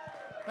 Immuter.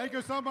 Thank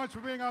you so much for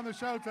being on the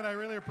show today.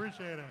 Really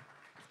appreciate it.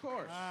 Of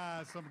course.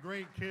 Some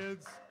great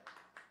kids,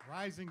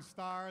 rising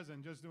stars,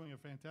 and just doing a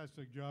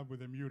fantastic job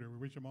with Immuter. We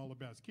wish them all the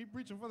best. Keep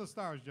reaching for the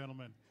stars,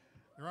 gentlemen.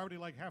 They're already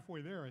like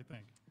halfway there, I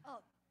think. Oh,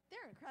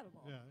 they're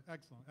incredible. Yeah,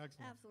 excellent,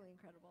 excellent. Absolutely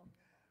incredible.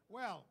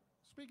 Well,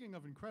 speaking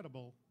of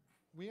incredible,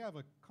 we have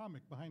a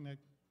comic behind that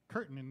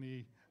curtain in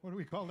the, what do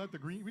we call that, the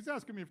green? He was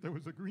asking me if there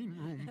was a green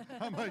room.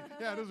 I'm like,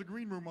 yeah, there's a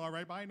green room, all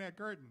right, behind that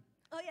curtain.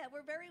 Oh yeah,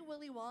 we're very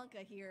Willy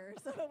Wonka here.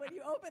 So when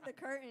you open the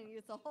curtain,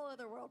 it's a whole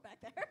other world back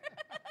there.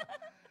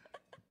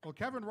 Well,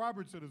 Kevin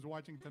Robertson is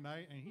watching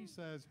tonight, and he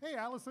says, hey,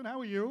 Allison, how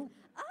are you?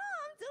 Oh,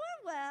 I'm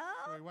doing well.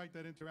 So we like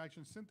that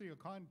interaction. Cynthia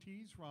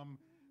Contees from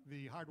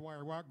the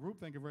Hardwire Rock Group,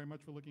 thank you very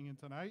much for looking in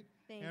tonight.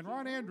 Thank and you.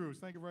 Ron Andrews,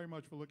 thank you very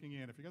much for looking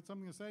in. If you got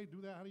something to say, do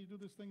that. How do you do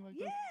this thing like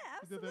Yeah, this?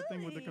 absolutely. You did that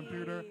thing with the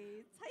computer.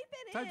 Type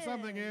it in. Type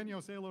something in, you know,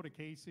 say hello to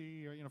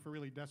Casey, or, you know, if you're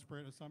really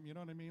desperate or something, you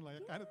know what I mean? Like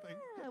that kind of thing.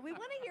 Yeah, we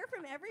want to hear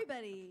from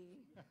everybody.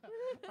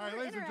 All right, We're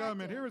ladies and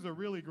gentlemen, interactive. here is a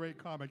really great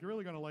comic. You're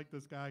really going to like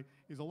this guy.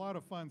 He's a lot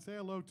of fun. Say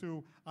hello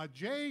to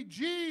Ajay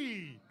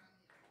G.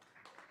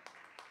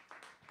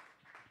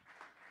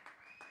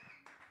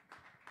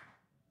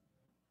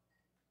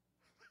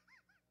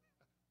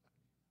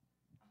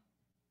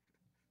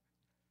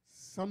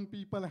 Some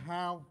people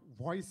have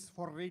voice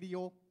for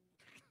radio.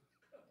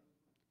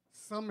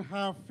 Some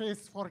have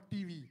face for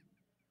TV.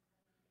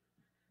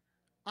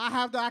 I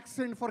have the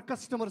accent for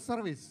customer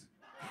service.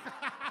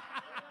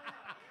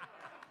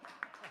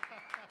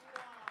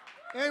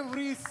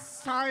 Every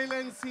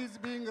silence is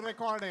being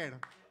recorded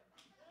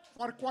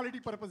for quality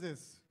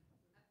purposes.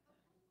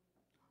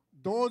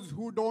 Those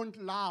who don't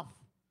laugh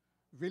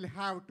will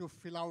have to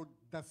fill out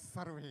the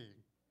survey.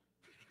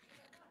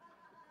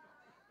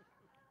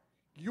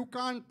 You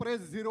can't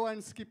press 0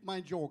 and skip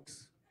my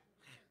jokes.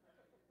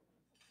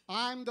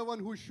 I'm the one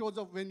who shows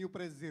up when you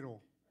press 0.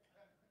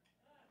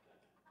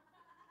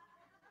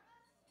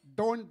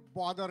 Don't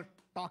bother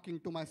talking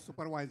to my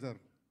supervisor.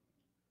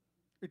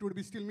 It would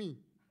be still me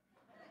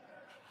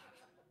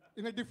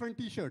in a different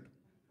t-shirt.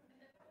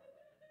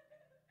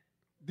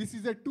 This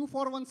is a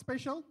 2-for-1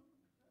 special.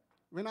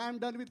 When I'm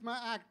done with my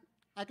act,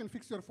 I can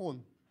fix your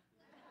phone.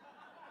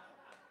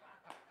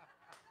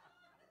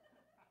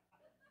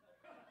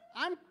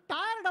 I'm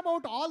tired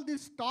about all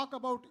this talk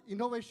about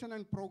innovation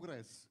and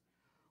progress.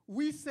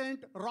 We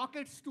sent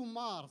rockets to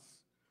Mars.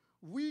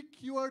 We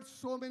cured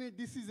so many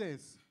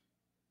diseases.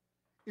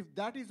 If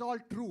that is all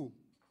true,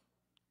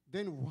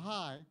 then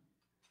why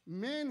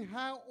men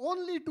have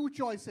only 2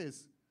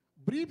 choices,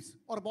 briefs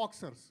or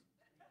boxers?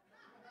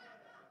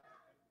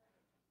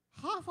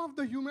 Half of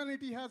the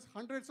humanity has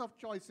hundreds of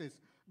choices: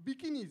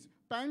 bikinis,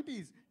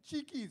 panties,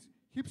 cheekies,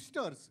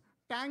 hipsters,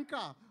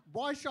 tanka,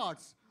 boy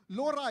shorts,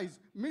 low-rise,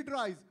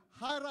 mid-rise,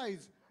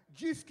 high-rise,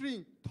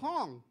 G-string,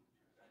 thong.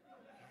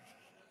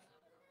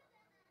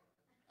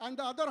 And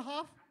the other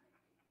half,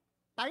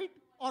 tight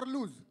or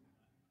loose.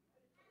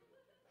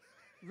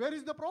 Where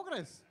is the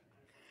progress?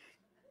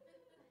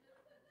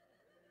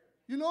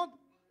 You know,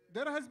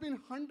 there has been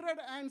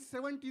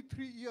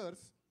 173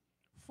 years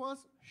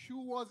first shoe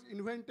was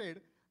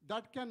invented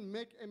that can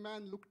make a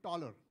man look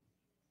taller.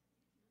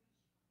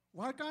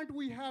 Why can't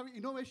we have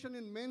innovation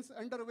in men's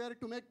underwear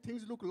to make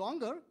things look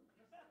longer?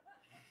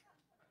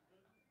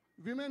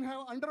 Women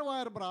have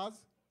underwire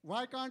bras.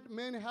 Why can't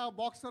men have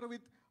boxer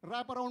with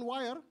wraparound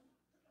wire?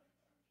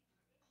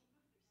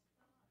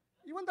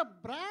 Even the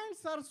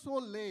brands are so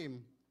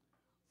lame.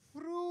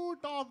 Fruit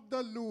of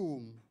the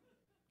loom.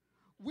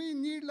 We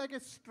need like a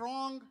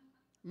strong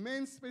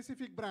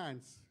men-specific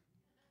brands,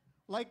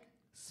 like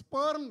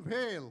Sperm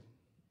Whale.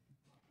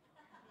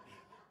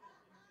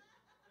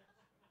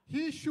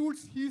 He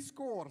shoots, he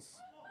scores.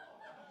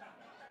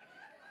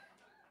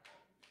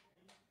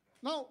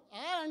 Now,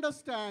 I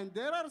understand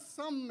there are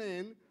some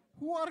men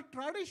who are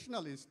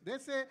traditionalists. They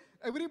say,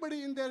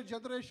 everybody in their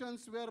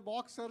generations wear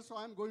boxers, so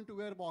I'm going to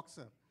wear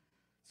boxer.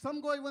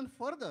 Some go even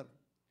further.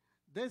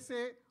 They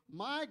say,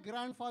 my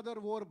grandfather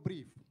wore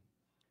brief.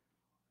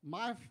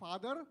 My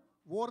father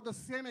wore the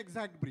same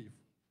exact brief.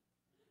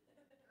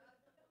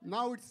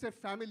 Now it's a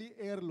family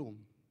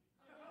heirloom.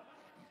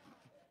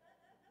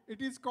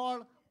 It is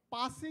called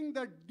passing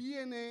the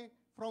DNA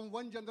from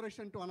one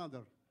generation to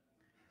another.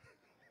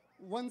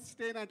 One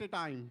stain at a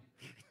time.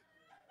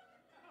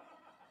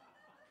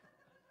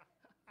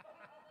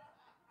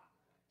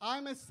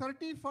 I'm a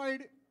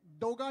certified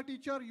Doga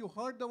teacher. You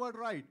heard the word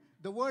right.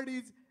 The word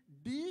is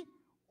D-O-G-A,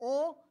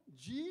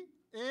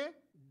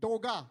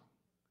 Doga.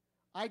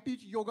 I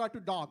teach yoga to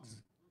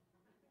dogs.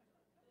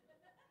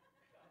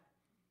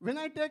 When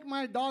I take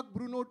my dog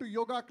Bruno to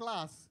yoga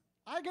class,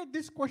 I get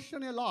this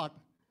question a lot.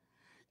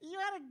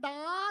 Your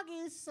dog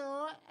is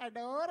so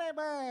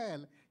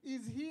adorable.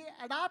 Is he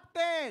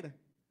adopted?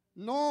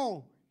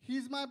 No,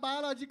 he's my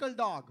biological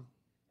dog.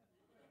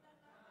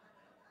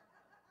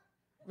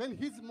 When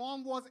his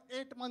mom was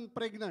 8 months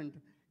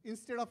pregnant,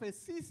 instead of a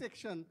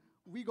C-section,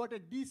 we got a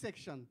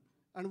D-section,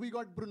 and we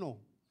got Bruno.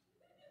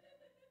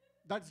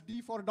 That's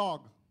D for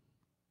dog.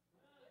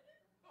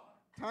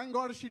 Thank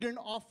God she didn't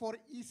opt for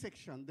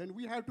E-section. Then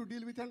we have to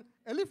deal with an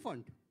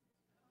elephant.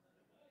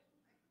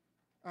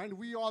 And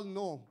we all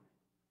know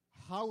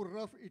how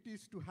rough it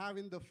is to have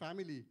in the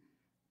family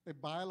a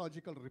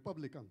biological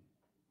Republican.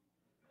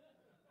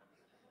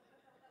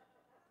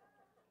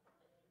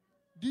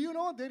 Do you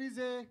know there is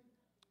a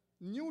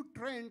new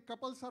trend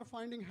couples are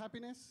finding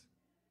happiness?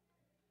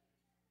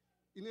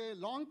 In a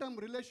long-term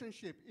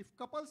relationship, if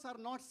couples are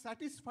not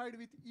satisfied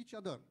with each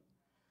other,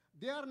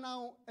 they are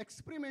now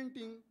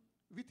experimenting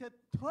with a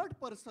third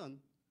person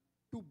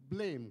to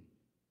blame.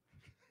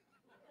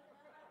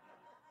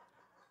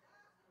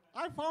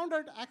 I found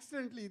out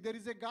accidentally, there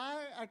is a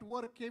guy at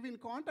work, Kevin,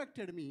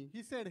 contacted me.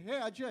 He said, hey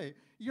Ajay,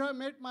 you have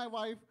met my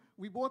wife,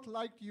 we both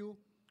liked you.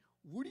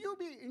 Would you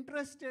be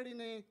interested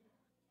in a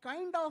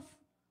kind of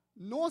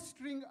no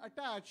string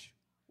attached,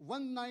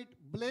 one night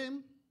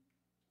blame?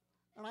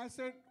 And I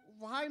said,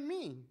 why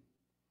me?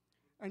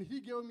 And he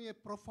gave me a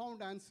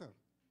profound answer.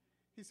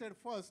 He said,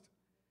 first,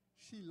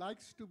 she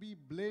likes to be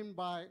blamed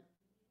by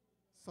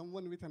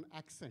someone with an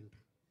accent.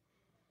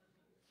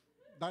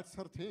 That's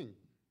her thing.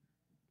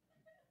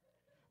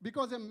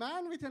 Because a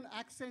man with an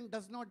accent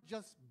does not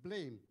just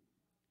blame.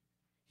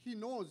 He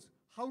knows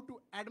how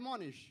to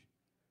admonish,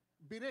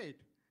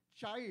 berate,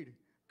 chide,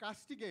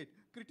 castigate,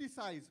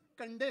 criticize,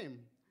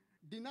 condemn,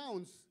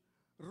 denounce,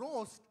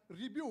 roast,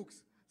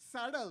 rebukes,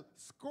 saddle,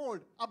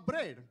 scold,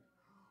 upbraid.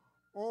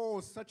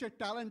 Oh, such a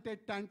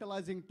talented,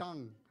 tantalizing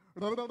tongue.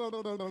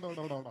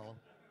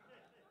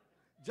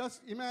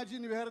 Just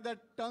imagine where that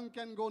tongue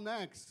can go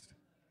next.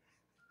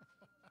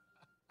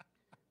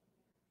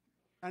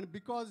 And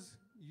because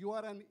you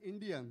are an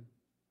Indian,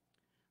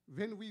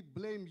 when we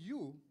blame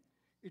you,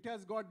 it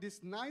has got this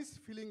nice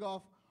feeling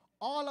of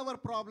all our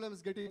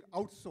problems getting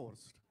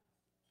outsourced.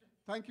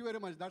 Thank you very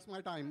much. That's my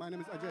time. My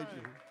name is Ajay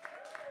Ji.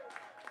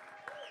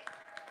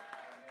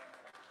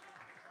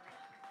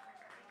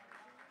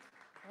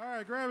 All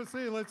right, grab a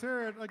seat. Let's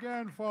hear it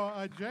again for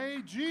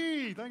Ajay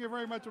G. Thank you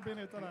very much for being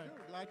here tonight. Thank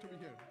you. Glad to be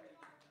here.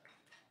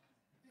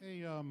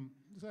 Hey,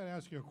 just had to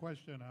ask you a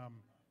question.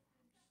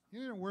 You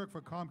didn't work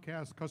for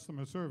Comcast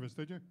customer service,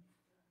 did you?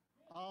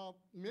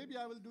 Maybe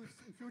I will do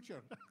in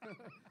future.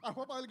 I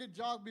hope I'll get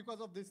job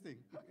because of this thing.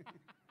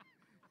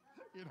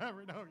 You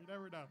never know. You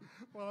never know.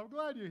 Well, I'm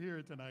glad you're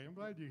here tonight. I'm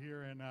glad you're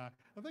here. And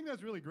the thing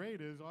that's really great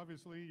is,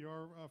 obviously,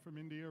 you're from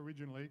India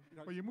originally,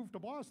 but you moved to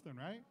Boston,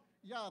 right?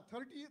 Yeah,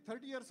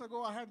 30 years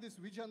ago, I had this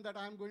vision that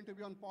I'm going to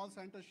be on Paul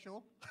Santos'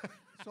 show.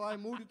 So I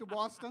moved to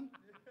Boston.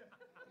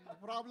 The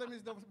problem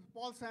is that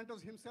Paul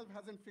Santos himself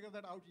hasn't figured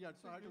that out yet,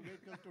 so I had to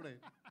wait till today.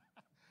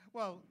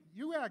 Well,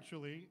 you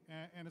actually,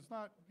 and it's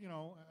not, you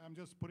know, I'm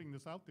just putting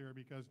this out there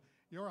because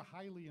you're a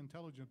highly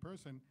intelligent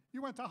person.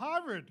 You went to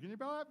Harvard. Can you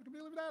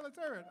believe that? Let's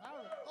hear it.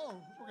 Harvard.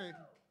 Oh, okay.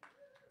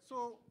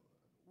 So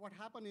what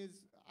happened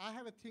is I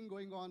have a thing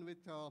going on with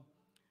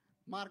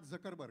Mark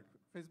Zuckerberg,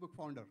 Facebook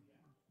founder.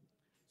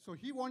 So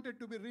he wanted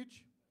to be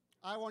rich.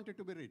 I wanted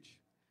to be rich.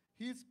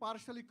 He's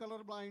partially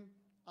colorblind.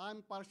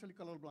 I'm partially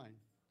colorblind.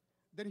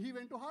 Then he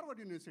went to Harvard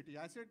University.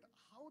 I said,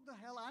 how the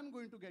hell I'm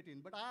going to get in?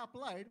 But I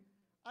applied.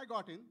 I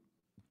got in.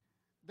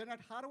 Then at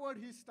Harvard,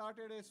 he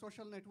started a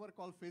social network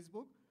called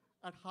Facebook.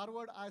 At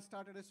Harvard, I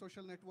started a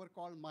social network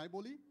called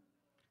MyBoli.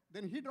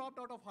 Then he dropped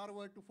out of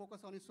Harvard to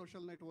focus on his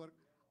social network.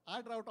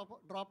 I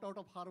dropped out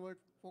of Harvard,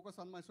 focus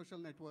on my social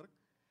network.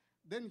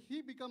 Then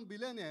he became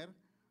billionaire,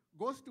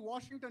 goes to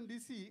Washington,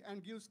 D.C.,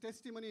 and gives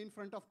testimony in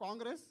front of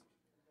Congress.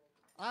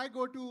 I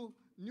go to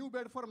New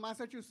Bedford,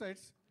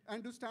 Massachusetts,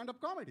 and do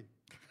stand-up comedy.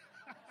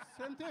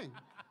 Same thing.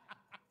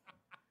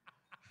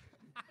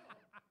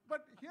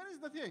 But here is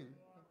the thing.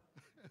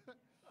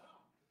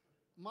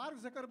 Mark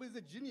Zuckerberg is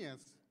a genius,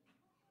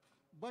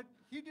 but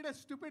he did a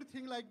stupid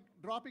thing like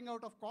dropping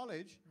out of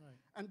college,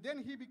 and then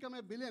he became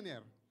a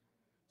billionaire.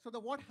 So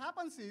what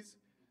happens is,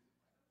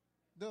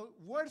 the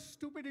word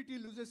stupidity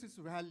loses its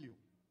value.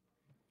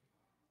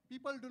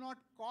 People do not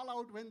call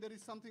out when there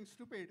is something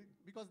stupid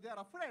because they are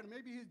afraid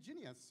maybe he's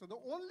genius. So the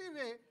only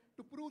way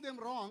to prove them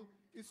wrong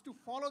is to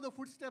follow the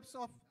footsteps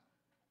of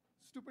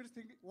stupid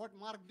thing, what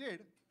Mark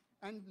did,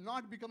 and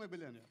not become a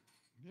billionaire.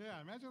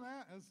 Yeah, imagine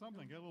that. That's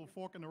something. Get a little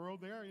fork in the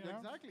road there, you know?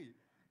 Exactly.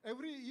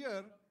 Every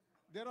year,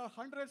 there are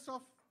hundreds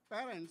of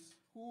parents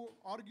who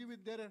argue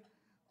with their,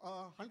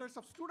 hundreds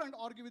of students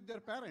argue with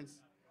their parents.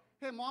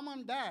 Hey, mom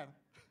and dad,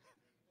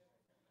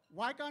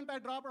 why can't I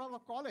drop out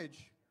of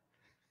college?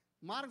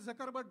 Mark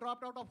Zuckerberg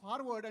dropped out of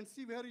Harvard and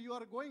see where you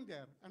are going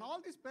there. And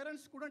all these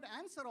parents couldn't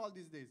answer all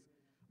these days.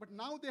 But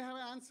now they have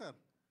an answer.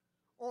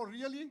 Oh,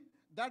 really?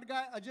 That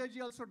guy, Ajay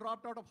Ji, also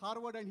dropped out of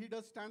Harvard and he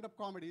does stand-up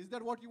comedy. Is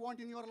that what you want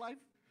in your life?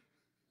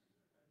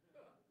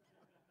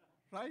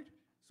 Right?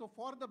 So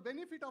for the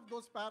benefit of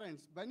those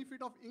parents,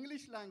 benefit of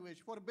English language,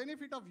 for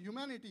benefit of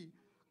humanity,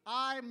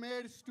 I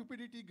made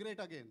stupidity great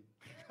again.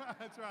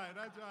 That's right,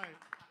 that's right.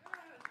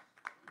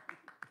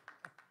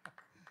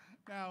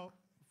 Now,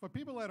 for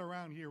people that are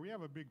around here, we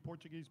have a big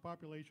Portuguese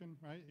population,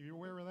 right? Are you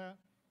aware of that?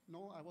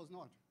 No, I was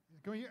not.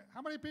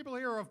 How many people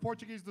here are of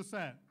Portuguese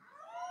descent?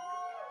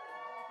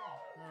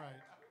 All right.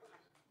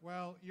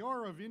 Well,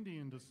 you're of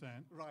Indian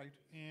descent. Right.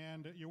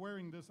 And you're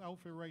wearing this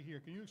outfit right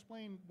here. Can you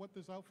explain what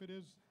this outfit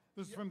is?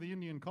 This is from the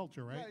Indian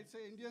culture, right? Yeah, it's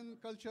an Indian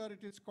culture.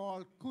 It is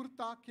called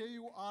kurta,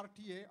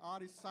 K-U-R-T-A.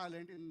 R is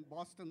silent in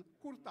Boston.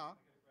 Kurta,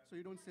 so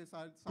you don't say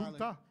silent.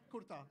 Kurta?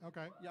 Kurta.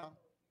 Okay. Yeah.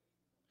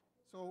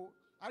 So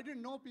I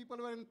didn't know people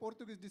were in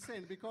Portuguese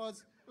descent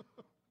because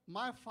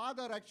my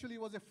father actually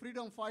was a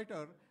freedom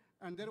fighter,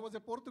 and there was a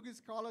Portuguese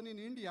colony in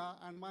India,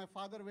 and my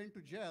father went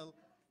to jail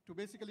to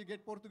basically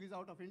get Portuguese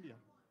out of India.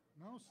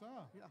 No, sir.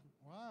 Yeah.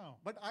 Wow.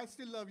 But I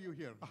still love you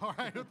here. All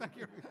right, thank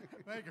you.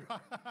 Thank you.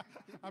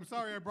 I'm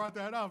sorry I brought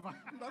that up.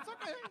 That's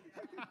okay.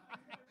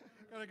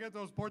 Gotta get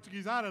those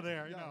Portuguese out of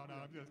there. Yeah, No,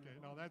 I'm just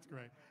kidding. No, that's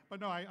great. But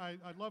no, I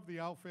love the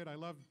outfit. I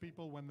love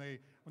people when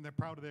they're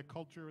proud of their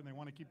culture and they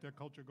want to keep their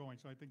culture going.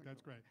 So I think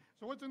that's great.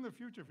 So what's in the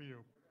future for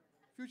you?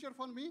 Future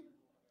for me?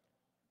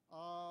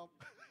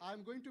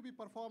 I'm going to be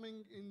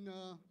performing in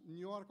New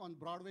York on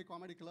Broadway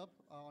Comedy Club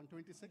on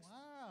 26th.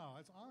 Wow,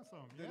 that's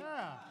awesome. Then-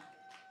 Yeah.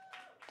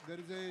 There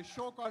is a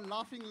show called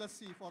Laughing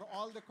Lassi for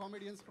all the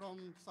comedians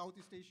from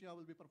Southeast Asia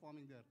will be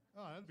performing there.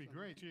 Oh, that'd be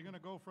great. So you're going to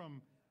go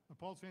from the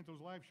Paul Santos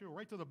live show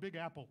right to the Big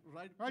Apple.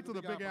 Right to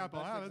the Big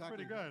Apple. That's That's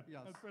pretty exactly- good.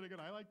 Yes. That's pretty good.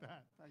 I like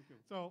that. Thank you.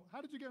 So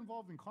how did you get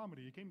involved in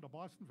comedy? You came to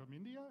Boston from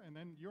India, and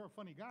then you're a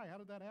funny guy. How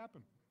did that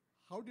happen?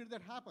 How did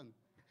that happen?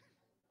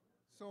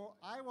 So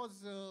I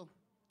was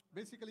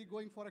basically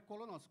going for a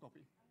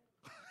colonoscopy.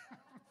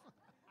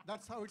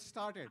 That's how it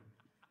started.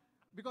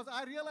 Because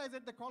I realized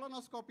that the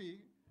colonoscopy,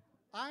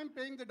 I'm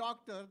paying the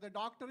doctor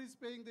is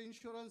paying the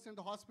insurance in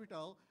the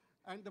hospital,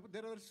 and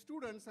there were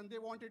students and they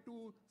wanted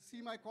to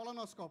see my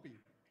colonoscopy.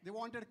 They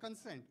wanted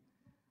consent.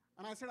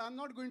 And I said, I'm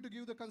not going to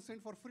give the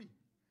consent for free.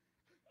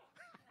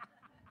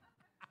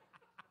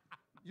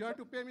 You have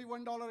to pay me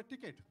 $1 a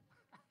ticket.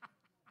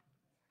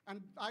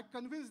 And I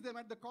convinced them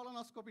at the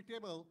colonoscopy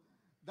table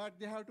that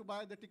they have to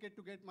buy the ticket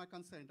to get my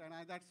consent. And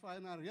that's why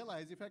I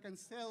realized if I can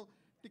sell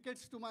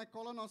tickets to my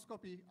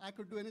colonoscopy, I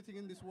could do anything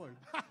in this world.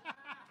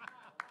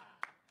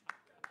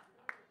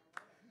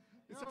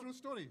 It's a true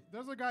story.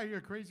 There's a guy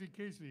here, Crazy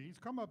Casey. He's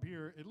come up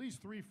here at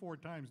least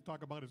 3-4 times to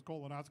talk about his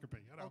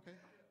colonoscopy. You know? Okay.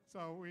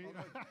 So we.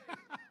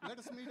 Let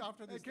us meet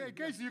after this. Okay,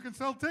 Casey, you can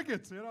sell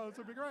tickets. You know, this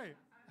would be great.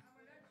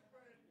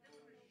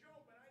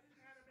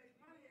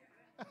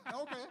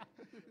 Okay.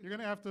 You're going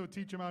to have to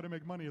teach him how to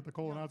make money at the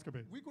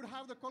colonoscopy. We could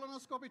have the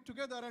colonoscopy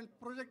together and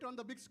project on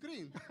the big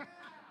screen.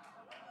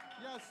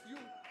 Yes,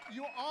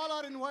 you all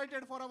are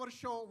invited for our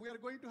show. We are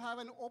going to have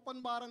an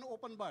open bar and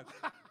open butt.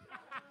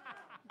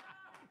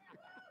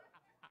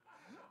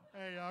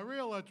 Hey, a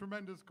real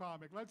tremendous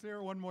comic. Let's hear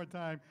it one more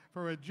time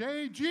for a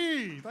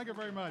JG. Thank you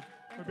very much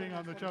for being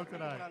on the show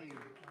today.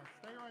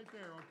 Stay right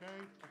there,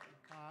 okay?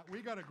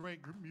 We got a great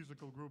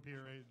musical group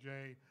here,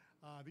 Jay.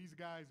 These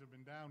guys have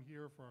been down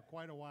here for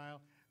quite a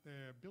while.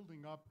 They're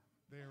building up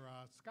their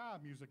ska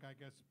music, I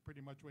guess,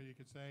 pretty much what you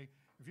could say.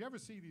 If you ever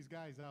see these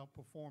guys out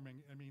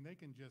performing, I mean, they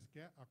can just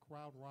get a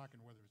crowd rocking,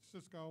 whether it's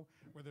Cisco,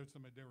 whether it's the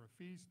Madeira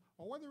Feast,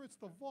 or whether it's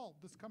the Vault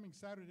this coming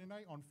Saturday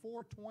night on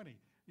 420.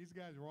 These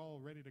guys are all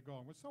ready to go,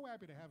 and we're so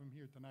happy to have them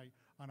here tonight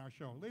on our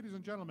show. Ladies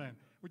and gentlemen,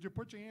 would you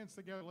put your hands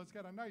together? Let's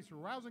get a nice,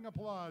 rousing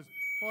applause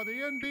for the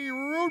NB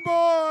Rude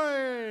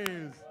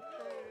Boys.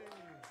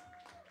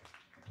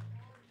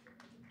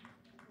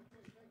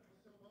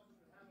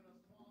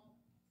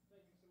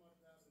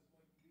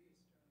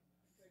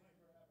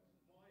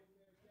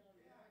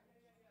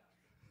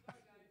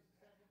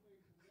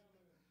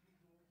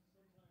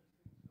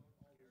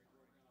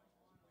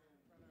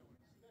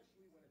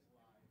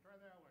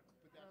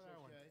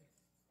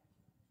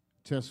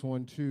 Test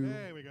 1, 2.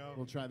 There we go.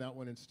 We'll try that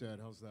one instead.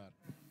 How's that?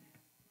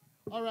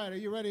 All right, are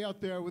you ready out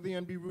there with the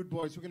NB Rude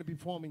Boys? We're going to be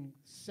performing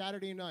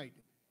Saturday night,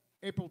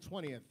 April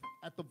 20th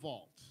at the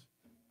Vault,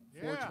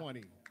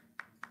 420.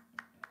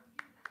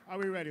 Are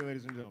we ready,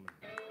 ladies and gentlemen?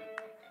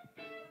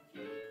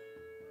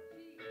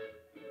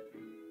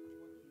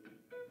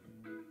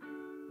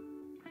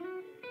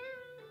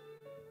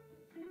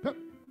 Hup,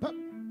 hup,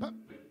 hup.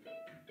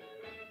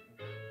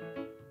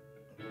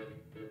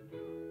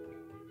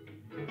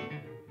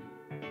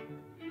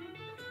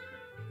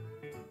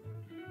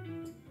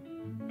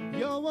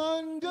 You're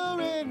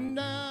wondering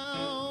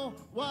now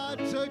what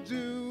to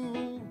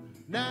do.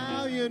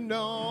 Now you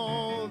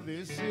know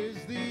this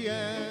is the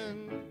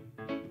end.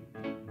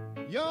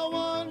 You're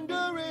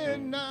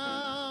wondering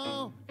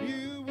now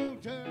you will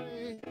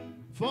pay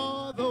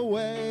for the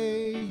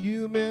way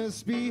you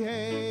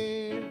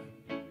misbehave.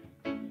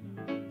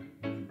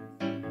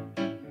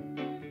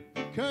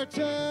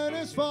 Curtain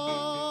is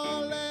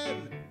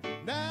falling,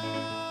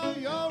 now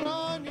you're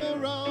on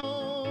your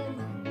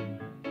own.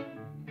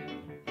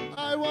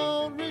 I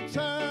won't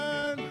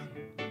return,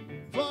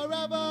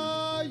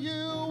 forever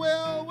you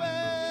will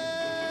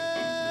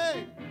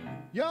wait.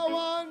 You're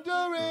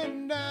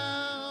wondering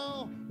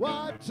now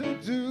what to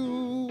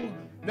do.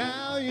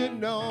 Now you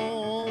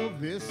know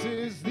this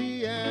is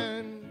the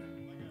end.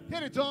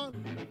 Hit it, Don.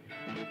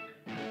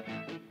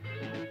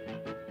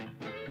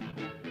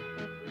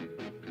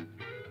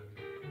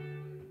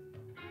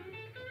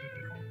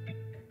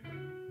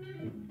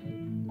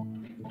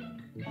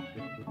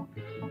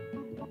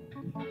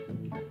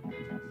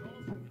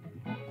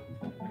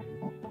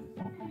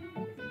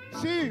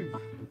 Steve.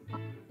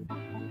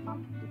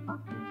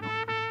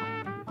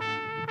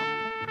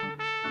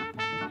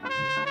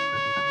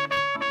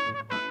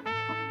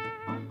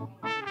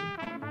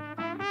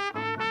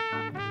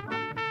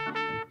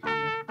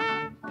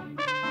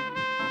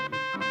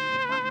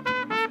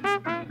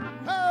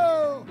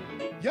 Oh,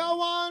 you're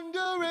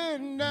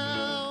wondering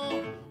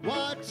now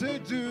what to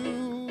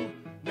do.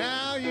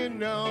 Now you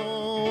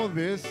know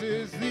this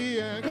is the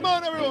end. Come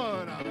on,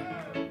 everyone.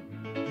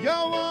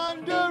 You're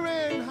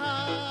wondering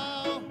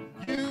how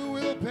you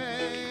will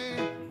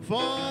pay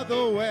for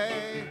the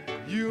way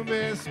you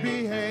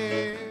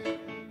misbehave.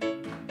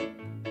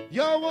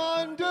 You're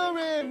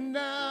wondering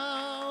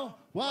now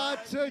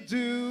what to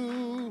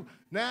do.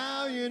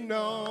 Now you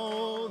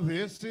know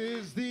this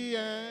is the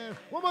end.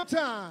 One more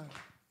time.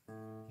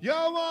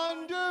 You're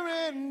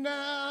wondering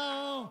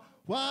now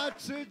what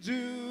to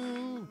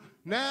do.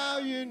 Now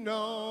you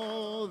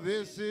know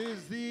this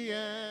is the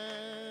end.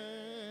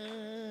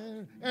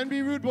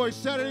 NB Rude Boys,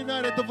 Saturday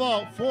night at the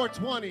Vault,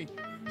 420,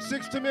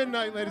 6 to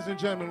midnight, ladies and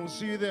gentlemen. We'll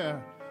see you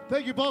there.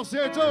 Thank you, Paul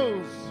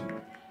Santos.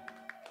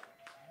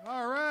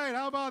 All right,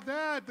 how about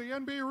that? The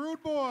NB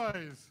Rude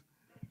Boys.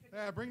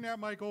 Yeah, bring that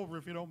mic over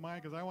if you don't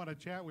mind, because I want to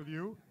chat with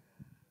you.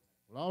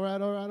 Well, all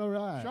right, all right, all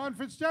right. Sean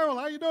Fitzgerald,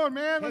 how you doing,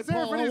 man? Hey, Let's hear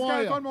it Paul, for these how are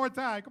guys ya? one more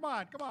time. Come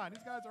on, come on.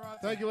 These guys are awesome.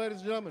 Thank you, ladies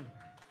and gentlemen.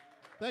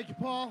 Thank you,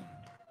 Paul.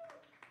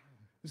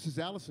 This is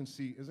Allison's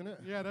seat, isn't it?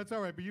 Yeah, that's all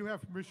right, but you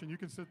have permission. You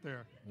can sit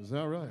there. Is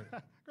that right?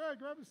 Go ahead,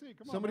 grab a seat.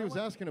 Come on. Somebody man. was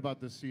asking about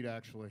this seat,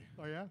 actually.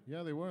 Oh, yeah?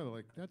 Yeah, they were. They're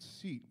like, that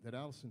seat that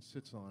Allison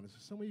sits on, is there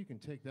some way you can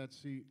take that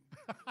seat?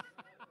 I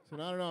said,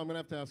 I don't know. I'm going to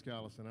have to ask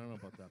Allison. I don't know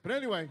about that. But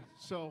anyway,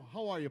 so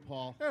how are you,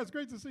 Paul? Yeah, it's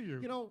great to see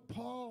you. You know,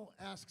 Paul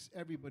asks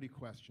everybody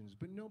questions,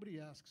 but nobody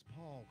asks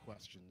Paul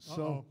questions. Uh-oh.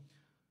 So,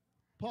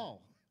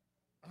 Paul,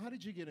 how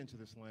did you get into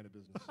this line of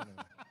business?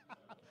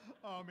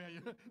 Oh,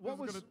 man.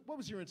 What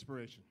was your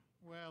inspiration?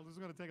 Well, this is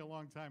going to take a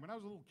long time. When I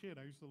was a little kid,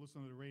 I used to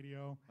listen to the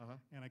radio,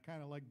 and I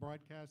kind of liked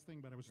broadcasting,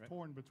 but I was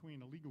torn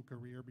between a legal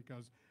career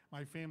because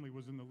my family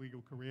was in the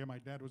legal career. My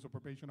dad was a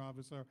probation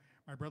officer.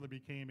 My brother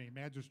became a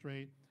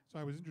magistrate, so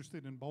I was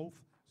interested in both.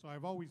 So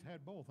I've always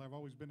had both. I've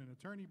always been an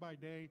attorney by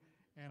day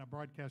and a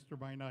broadcaster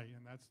by night,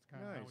 and that's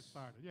kind of how it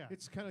started. Yeah.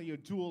 It's kind of your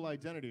dual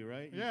identity,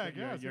 right? Yeah, You've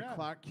got your yeah.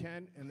 Clark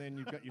Kent, and then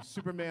you've got your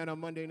Superman on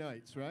Monday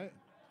nights, right?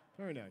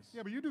 Very nice.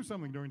 Yeah, but you do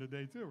something during the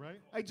day too, right?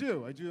 I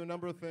do. I do a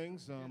number of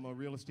things. I'm a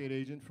real estate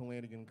agent for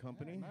Lanigan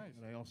Company. Yeah, nice.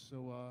 And I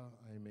also,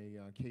 I'm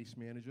a case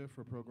manager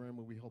for a program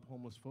where we help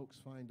homeless folks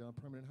find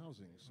permanent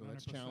housing. So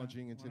that's 100%,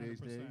 challenging in today's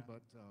day. 100%.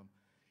 But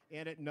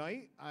and at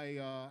night,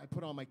 I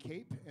put on my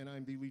cape, and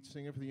I'm the lead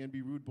singer for the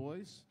NB Rude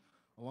Boys,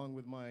 along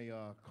with my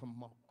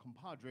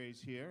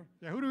compadres here.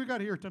 Yeah, who do we got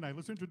here tonight?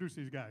 Let's introduce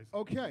these guys.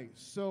 Okay,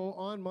 so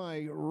on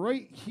my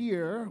right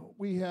here,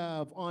 we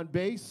have on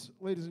bass,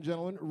 ladies and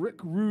gentlemen,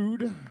 Rick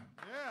Rude.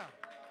 Yeah.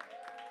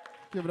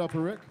 Give it up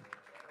for Rick.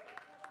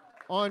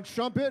 On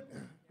trumpet,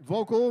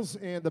 vocals,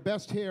 and the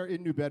best hair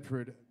in New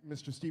Bedford,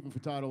 Mr. Stephen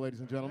Furtado, ladies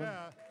and gentlemen.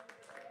 Yeah.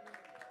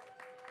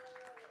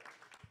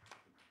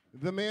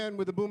 The man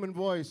with the booming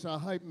voice, a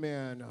hype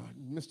man,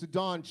 Mr.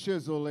 Don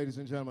Chisel, ladies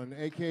and gentlemen,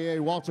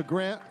 a.k.a. Walter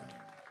Grant.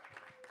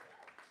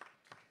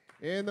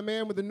 And the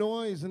man with the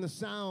noise and the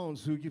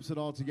sounds who keeps it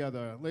all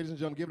together. Ladies and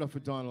gentlemen, give it up for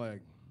Don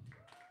Legg.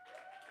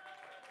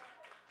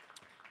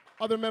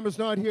 Other members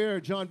not here,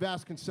 John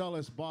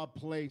Vasconcelos, Bob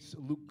Place,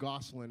 Luke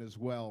Goslin as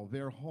well.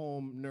 They're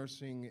home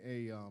nursing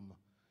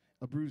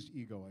a bruised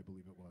ego, I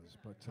believe it was.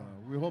 But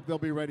we hope they'll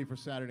be ready for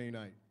Saturday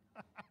night.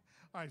 All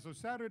right, so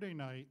Saturday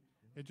night,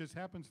 it just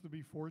happens to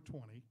be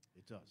 420.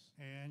 It does.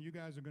 And you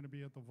guys are going to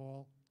be at the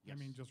Vault. Yes. I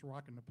mean, just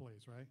rocking the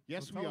place, right?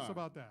 Yes, so we tell are. us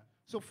about that.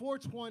 So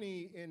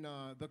 420 in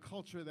the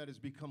culture that has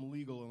become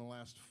legal in the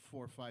last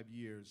 4 or 5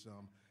 years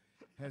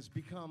has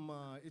become,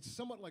 it's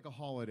somewhat like a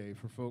holiday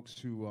for folks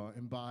who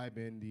imbibe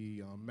in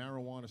the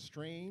marijuana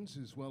strains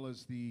as well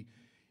as the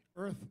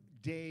Earth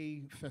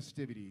Day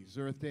festivities.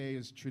 Earth Day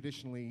is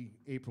traditionally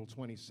April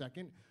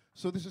 22nd.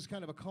 So this is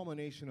kind of a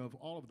culmination of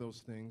all of those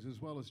things as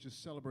well as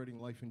just celebrating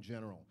life in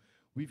general.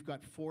 We've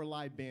got 4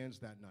 live bands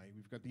that night.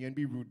 We've got the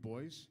NB Rude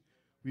Boys.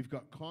 We've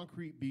got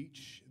Concrete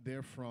Beach.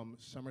 They're from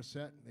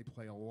Somerset. They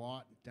play a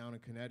lot down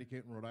in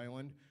Connecticut and Rhode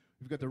Island.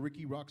 We've got the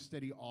Ricky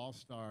Rocksteady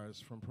All-Stars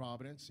from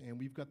Providence. And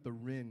we've got the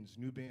Rins,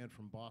 new band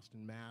from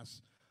Boston,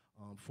 Mass.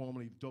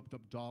 Formerly Doped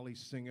Up Dolly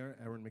singer,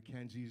 Erin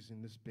McKenzie's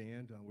in this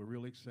band. We're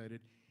really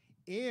excited.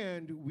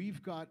 And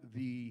we've got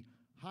the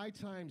High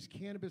Times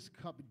Cannabis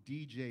Cup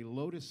DJ,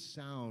 Lotus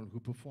Sound,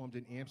 who performed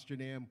in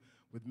Amsterdam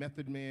with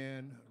Method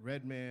Man,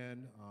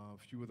 Redman, a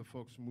few of the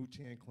folks from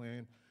Wu-Tang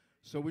Clan.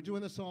 So we're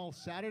doing this all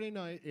Saturday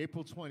night,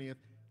 April 20th.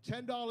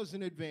 $10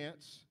 in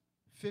advance,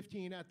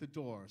 $15 at the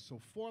door. So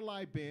 4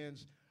 live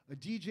bands, a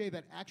DJ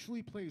that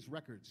actually plays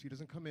records. He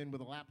doesn't come in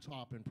with a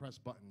laptop and press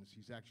buttons.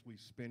 He's actually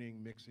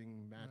spinning,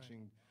 mixing,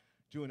 matching,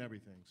 doing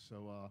everything.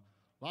 So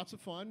lots of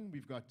fun.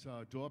 We've got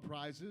door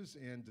prizes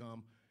and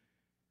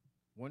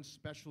one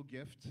special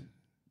gift.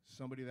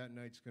 Somebody that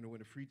night's going to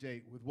win a free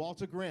date with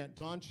Walter Grant,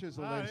 Don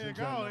Chisel, ladies and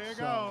gentlemen. There you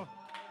go.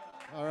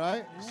 All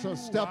right, so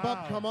step wow.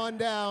 up, come on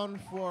down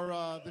for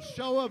the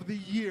show of the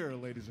year,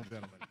 ladies and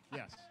gentlemen.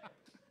 Yes.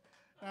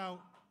 Now,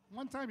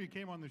 one time you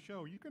came on the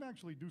show, you could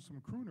actually do some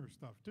crooner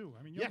stuff too.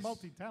 I mean, you're Yes.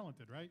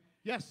 multi-talented, right?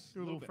 Yes.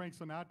 Do a little bit. Frank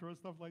Sinatra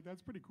stuff like that.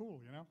 It's pretty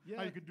cool, you know? Yeah.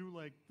 How you could do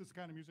like this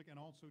kind of music and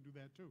also do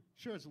that too.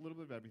 Sure, it's a little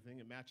bit of everything.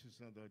 It matches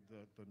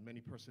the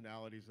many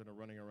personalities that are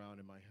running around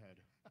in my head.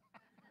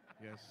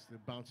 Yes, they're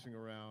bouncing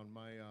around.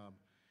 My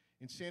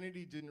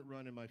insanity didn't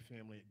run in my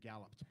family. It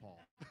galloped, Paul.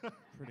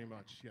 Pretty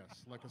much,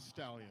 yes. Like a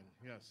stallion,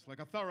 yes. Like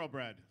a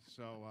thoroughbred.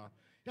 So,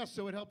 yeah,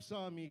 so it helps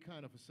me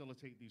kind of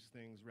facilitate these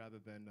things rather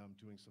than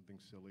doing something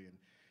silly and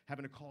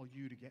having to call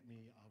you to get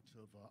me out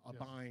of a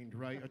bind,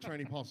 right?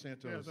 Attorney Paul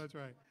Santos. Yes, that's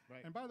right.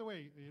 Right. And by the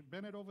way,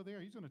 Bennett over there,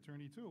 he's an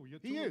attorney too. You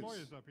have He two is.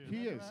 lawyers up here.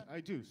 He Remember is. that?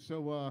 I do.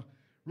 So,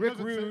 Rick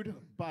doesn't say- Rude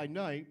by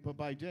night, but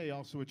by day,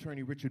 also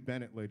attorney Richard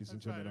Bennett, ladies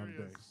and That's right, gentlemen,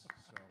 there on he bass. is. So,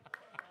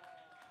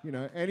 you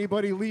know,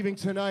 anybody leaving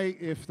tonight,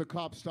 if the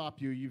cops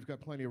stop you, you've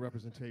got plenty of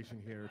representation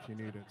here if you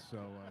need it. So,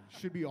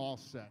 should be all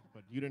set.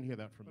 But you didn't hear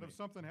that from But me. if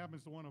something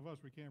happens to one of us,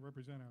 we can't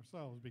represent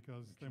ourselves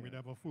because then we'd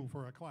have a fool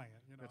for a client.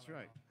 You know That's that.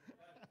 right.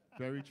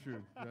 Very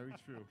true. Very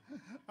true.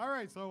 All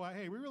right, so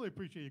hey, we really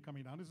appreciate you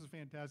coming down. This is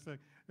fantastic.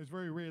 It's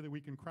very rare that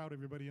we can crowd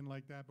everybody in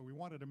like that, but we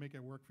wanted to make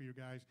it work for you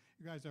guys.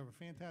 You guys have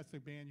a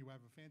fantastic band. You have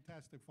a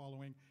fantastic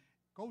following.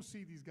 Go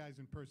see these guys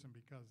in person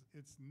because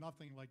it's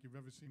nothing like you've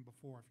ever seen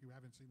before if you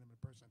haven't seen them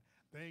in person.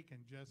 They can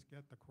just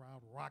get the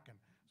crowd rocking.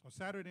 So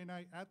Saturday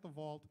night at the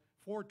Vault,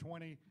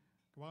 420.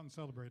 Go out and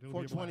celebrate. It'll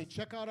be a 420. blast.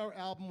 Check out our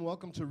album,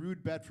 Welcome to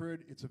Rude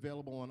Bedford. It's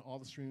available on all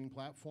the streaming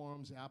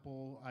platforms,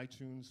 Apple,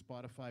 iTunes,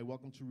 Spotify.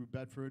 Welcome to Rude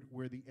Bedford.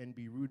 We're the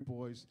NB Rude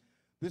Boys.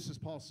 This is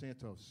Paul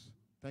Santos.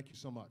 Thank you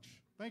so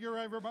much. Thank you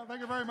very much.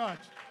 Thank you very much.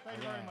 Thank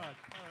you very much. All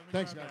right, let me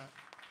Thanks, grab guys.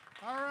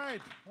 that. All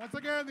right. Once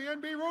again, the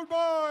NB Rude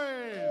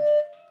Boys.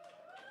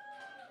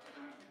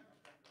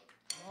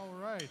 All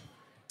right.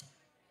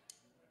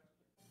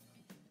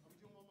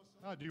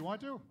 Do you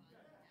want to?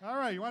 All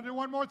right. You want to do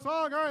one more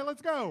song? All right,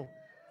 let's go.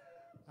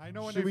 I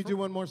know when Should they we do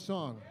one more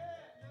song?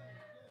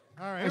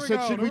 All right. I Here we said,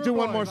 go. should The we Rude do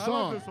one Boys. more I love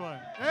song? this one.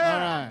 Yeah. All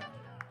right.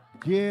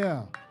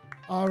 Yeah.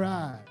 All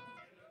right.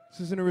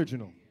 This is an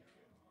original.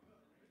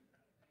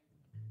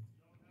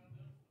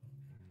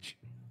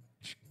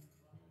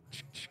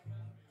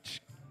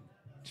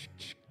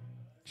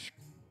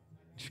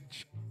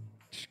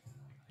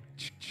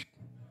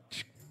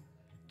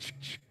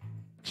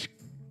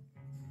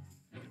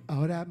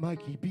 Out at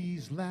Mikey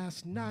B's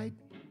last night,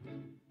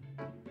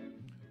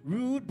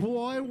 rude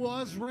boy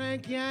was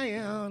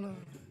ranking.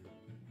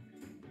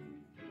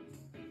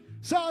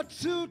 Saw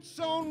toots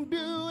on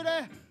beauty,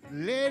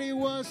 lady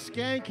was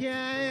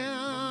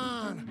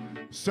skanking.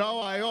 So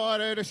I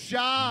ordered a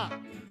shot,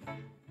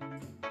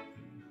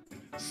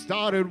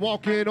 started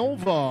walking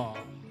over,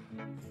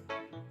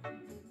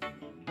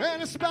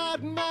 and I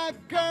spotted my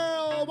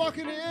girl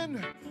walking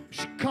in.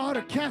 She caught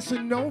a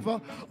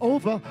Casanova,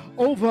 over.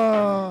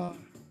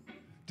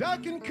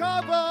 Duck and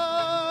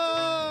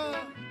cover,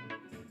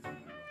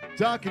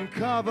 duck and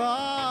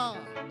cover.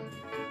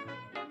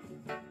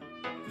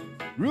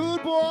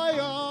 Rude boy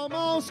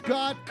almost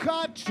got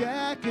caught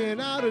jacking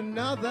out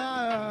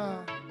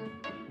another.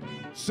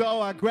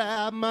 So I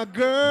grabbed my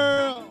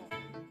girl,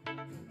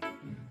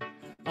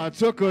 I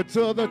took her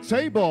to the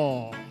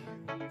table,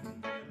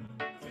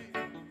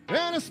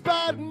 and I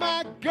spotted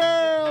my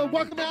girl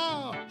walking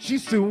out.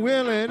 She's still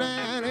willing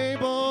and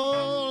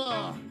able.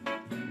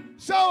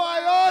 So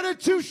I ordered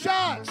 2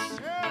 shots,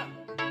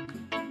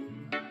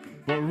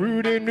 but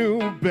Rudy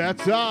knew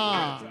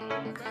better.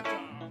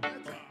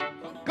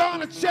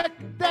 Gonna check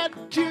that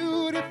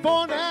cutie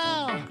for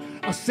now.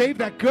 I'll save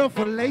that girl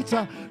for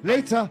later.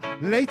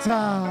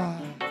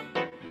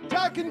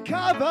 Duck and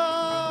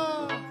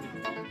cover,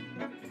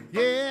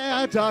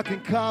 yeah, duck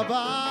and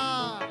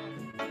cover.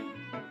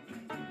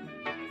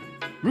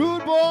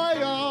 Rude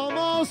boy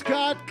almost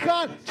got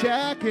caught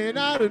jacking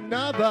out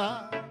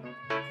another.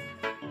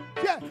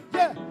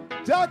 Yeah,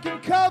 duck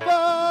and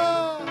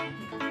cover.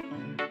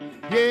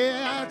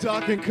 Yeah,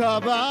 duck and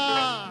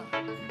cover.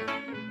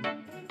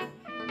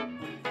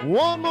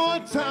 One more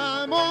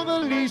time on the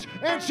leash,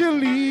 and she'll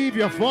leave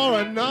you for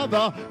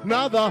another,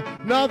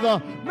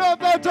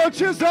 don't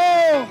you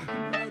so?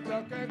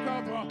 Duck and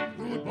cover,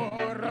 rude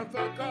boy, rub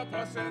the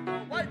cover, said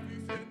the wifey's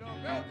in the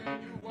building,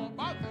 you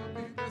about to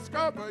be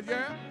discovered,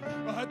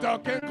 yeah?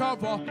 Duck and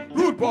cover,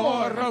 rude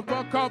boy, rub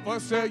the cover,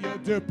 say you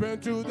dip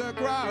into the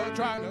crowd,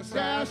 trying to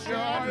stash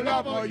your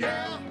lover,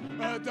 yeah?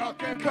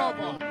 Duck and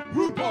cover,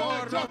 rude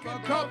boy, rub the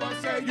cover,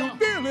 say you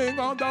feeling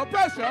under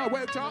pressure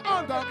with your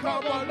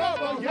undercover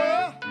lover,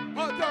 yeah?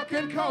 Duck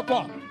and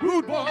cover,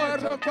 rude boy, rub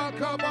the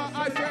cover,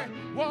 I say,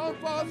 one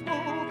false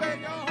move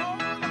and your whole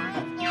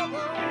life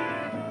over.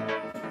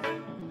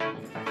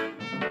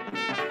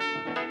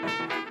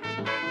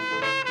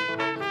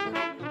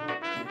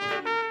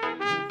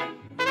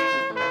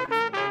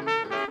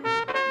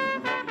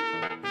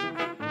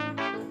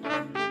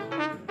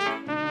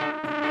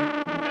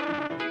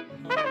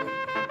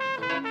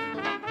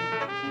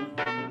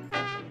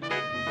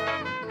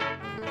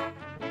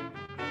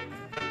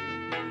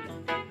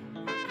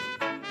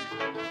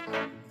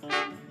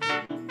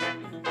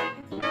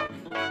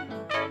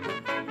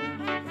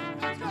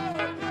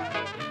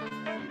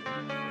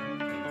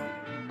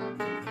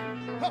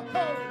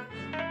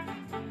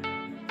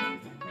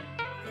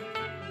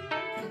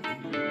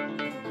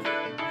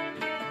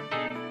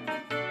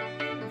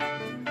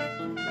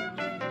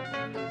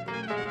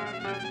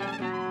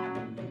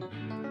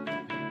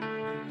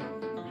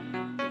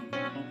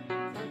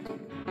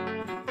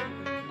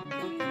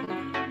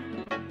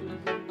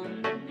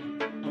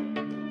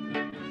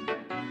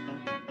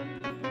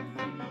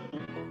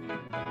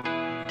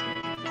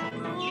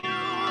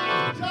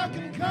 Duck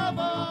and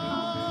cover.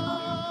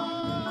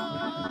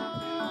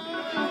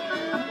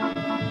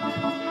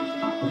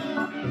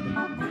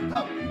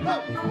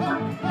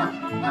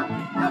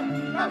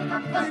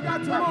 You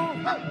got to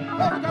move. Duck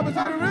and cover,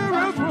 say the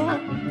real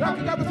smooth. Duck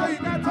and cover, say you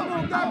got to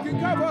move. Duck and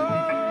cover.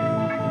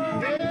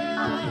 Yeah,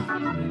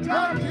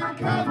 duck and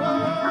cover.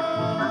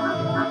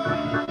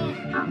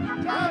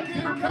 Duck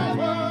and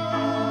cover.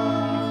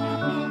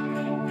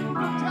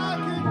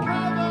 Duck and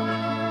cover.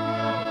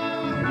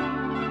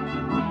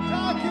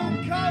 Duck and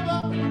cover.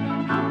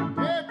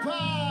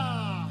 Epa.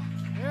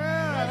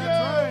 Yeah, that's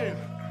right.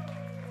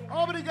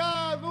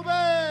 Obrigado,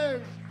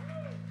 Nubes.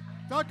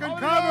 Duck and Obrigado.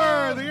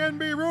 cover, the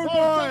NB Rude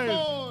Paul Boys.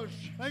 Santos.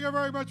 Thank you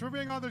very much for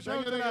being on the show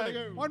Thank you, thank you, tonight.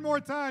 thank you. One more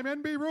time,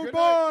 NB Rude Good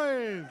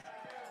Boys. night.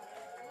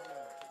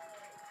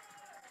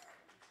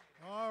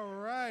 All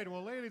right.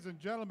 Well, ladies and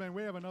gentlemen,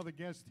 we have another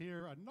guest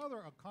here,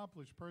 another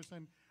accomplished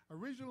person,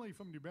 originally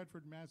from New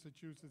Bedford,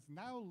 Massachusetts,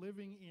 now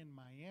living in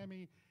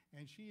Miami,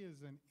 and she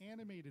is an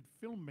animated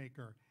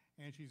filmmaker.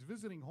 And she's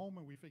visiting home,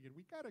 and we figured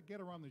we got to get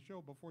her on the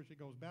show before she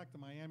goes back to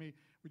Miami.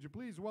 Would you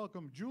please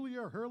welcome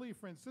Julia Hurley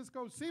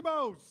Francisco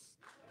Simoes?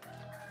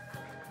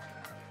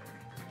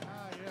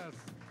 Yes.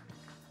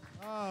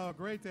 Oh,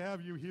 great to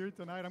have you here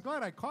tonight. I'm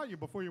glad I caught you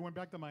before you went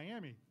back to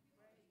Miami.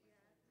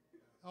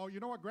 Oh,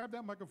 you know what? Grab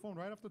that microphone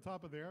right off the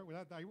top of there.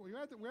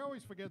 We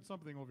always forget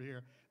something over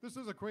here. This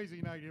is a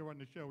crazy night here on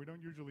the show. We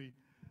don't usually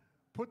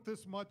put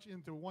this much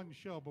into one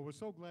show, but we're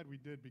so glad we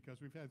did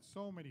because we've had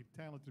so many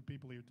talented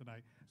people here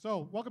tonight.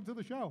 So, welcome to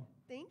the show.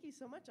 Thank you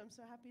so much. I'm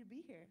so happy to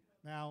be here.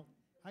 Now,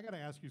 I got to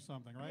ask you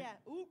something, right?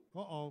 Yeah. Ooh.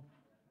 Uh-oh.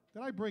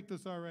 Did I break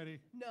this already?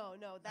 No,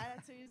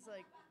 that's he's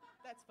like,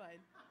 that's fine.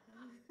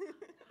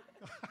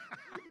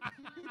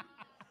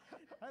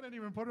 I didn't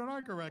even put it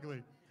on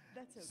correctly.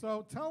 That's okay.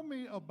 So tell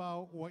me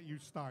about what you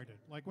started.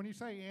 Like when you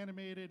say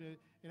animated,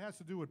 it has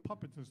to do with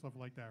puppets and stuff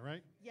like that,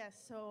 right? Yes,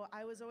 so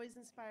I was always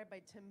inspired by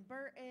Tim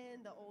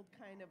Burton, the old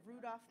kind of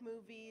Rudolph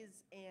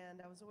movies,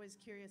 and I was always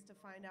curious to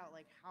find out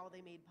like how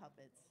they made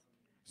puppets.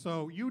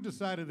 So you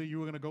decided that you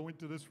were going to go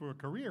into this for a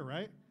career,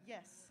 right?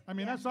 Yes. I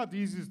mean, yeah. that's not the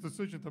easiest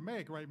decision to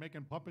make, right?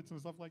 Making puppets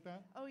and stuff like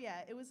that? Oh yeah,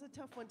 it was a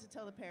tough one to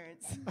tell the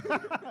parents. What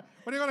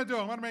are you going to do?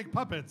 I'm going to make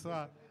puppets.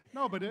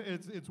 No, but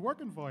it's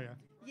working for you.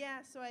 Yeah,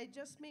 so I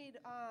just made,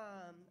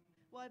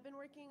 well, I've been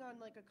working on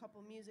like a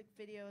couple music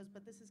videos,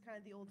 but this is kind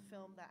of the old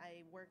film that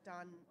I worked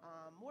on,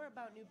 more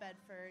about New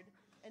Bedford,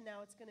 and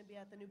now it's going to be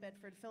at the New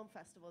Bedford Film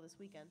Festival this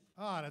weekend.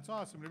 Ah, that's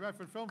awesome. New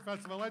Bedford Film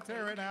Festival. Let's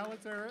hear it now.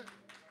 Let's hear it.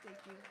 Thank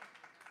you.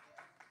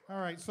 All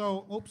right,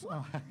 so, oops,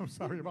 oh, I'm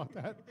sorry about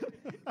that.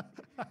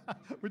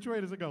 Which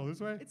way does it go? This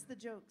way? It's the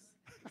jokes.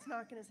 He's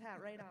knocking his hat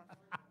right off.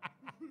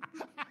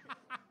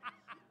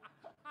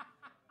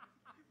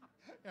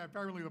 Yeah,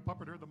 apparently the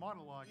puppet heard the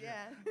monologue.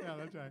 Yeah. Yeah,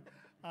 that's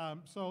right.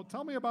 So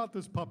tell me about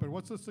this puppet.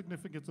 What's the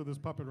significance of this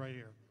puppet right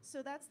here?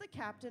 So that's the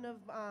captain of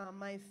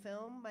my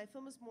film. My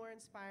film is more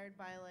inspired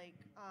by like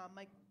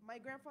my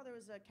grandfather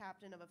was a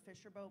captain of a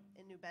fisher boat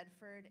in New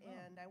Bedford,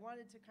 and I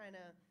wanted to kind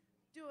of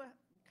do a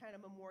kind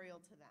of memorial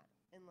to that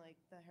and like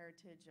the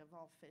heritage of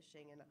all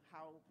fishing and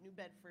how New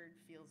Bedford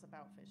feels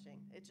about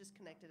fishing. It's just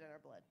connected in our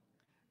blood.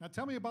 Now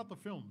tell me about the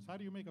films. How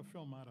do you make a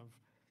film out of,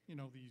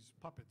 these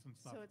puppets and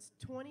stuff? So it's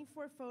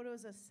 24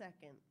 photos a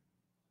second.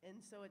 And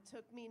so it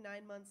took me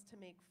 9 months to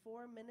make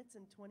 4 minutes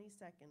and 20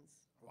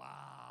 seconds.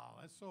 Wow,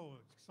 that's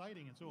so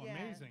exciting and so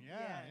amazing.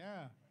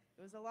 Yeah.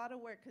 It was a lot of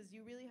work because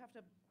you really have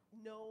to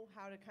know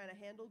how to kind of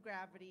handle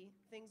gravity.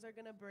 Things are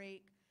going to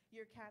break.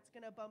 Your cat's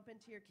going to bump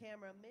into your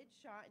camera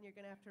mid-shot, and you're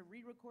going to have to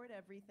re-record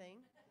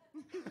everything.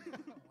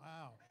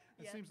 Wow.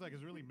 It Yeah. seems like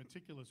it's really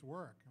meticulous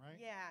work, right?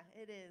 Yeah,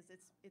 it is.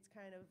 It's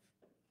kind of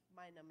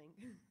mind-numbing.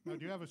 Now,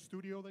 do you have a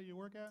studio that you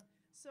work at?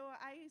 So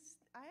I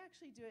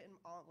actually do it in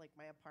like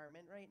my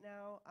apartment right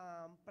now,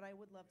 but I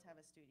would love to have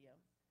a studio.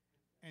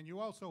 And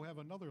you also have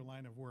another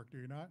line of work, do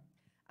you not?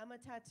 I'm a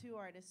tattoo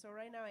artist, so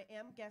right now I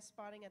am guest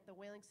spotting at the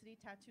Whaling City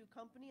Tattoo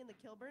Company in the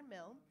Kilburn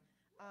Mill.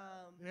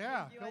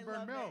 Yeah, thank you, I Kilburn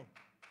love Mill. it.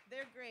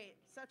 They're great.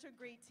 Such a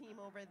great team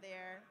over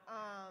there.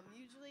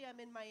 Usually I'm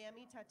in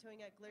Miami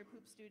tattooing at Glare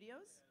Poop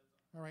Studios.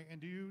 All right,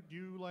 and do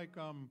you like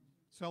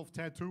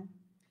self-tattoo?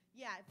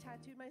 Yeah, I've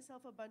tattooed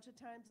myself a bunch of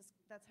times.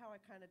 That's how I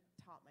kind of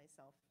taught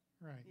myself.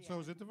 Right. Yeah. So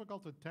is it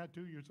difficult to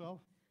tattoo yourself?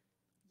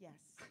 Yes.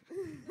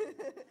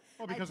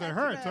 Oh, because I it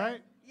hurts, tattooed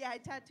right? Yeah, I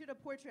tattooed a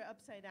portrait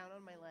upside down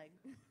on my leg.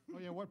 Oh,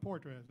 yeah, what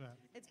portrait is that?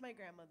 It's my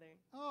grandmother.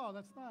 Oh,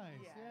 that's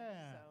nice, Yeah,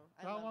 yeah. so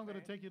I So how love long did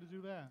her. it take you to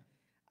do that?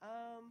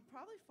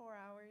 Probably 4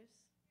 hours.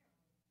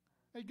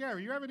 Hey,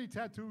 Gary, you have any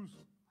tattoos?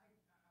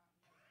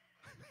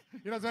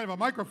 He doesn't have a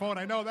microphone,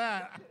 I know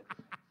that.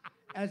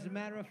 As a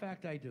matter of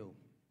fact, I do.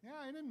 Yeah,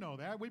 I didn't know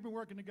that. We've been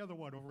working together,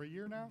 what, over a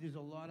year now? There's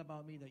a lot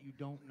about me that you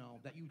don't know,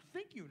 that you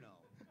think you know.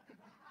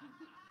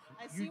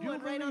 I You see do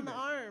one right on believe the it.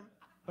 arm.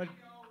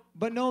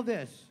 But know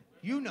this.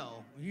 You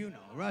know.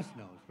 Russ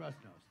knows.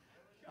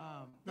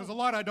 There's a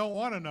lot I don't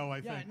want to know, I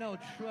Yeah, think. no,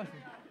 trust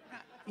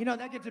me.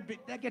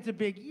 That gets a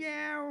big,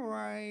 yeah,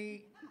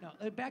 right. No,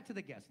 back to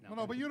the guest now.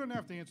 No, but you don't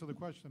have to answer the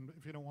question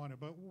if you don't want to.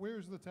 But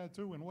where's the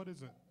tattoo and what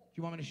is it? Do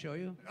you want me to show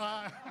you?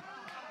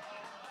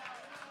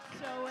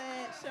 Show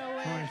it. You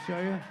want me to show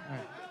you? All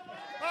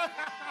right.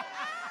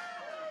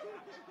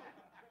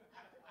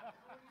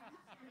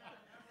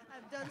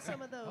 I've done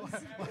some of those.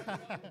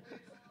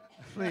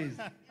 Please.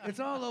 It's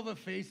all over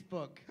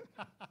Facebook.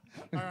 All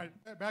right,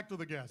 back to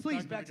the guest.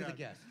 Please, back to the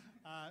guest.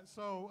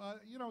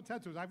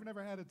 Tattoos. I've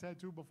never had a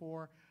tattoo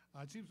before.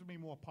 It seems to be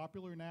more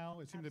popular now.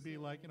 It seems to be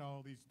like,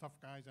 these tough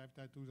guys have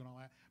tattoos and all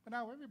that. But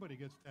now everybody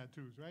gets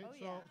tattoos, right? Oh,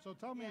 yeah. So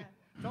tell me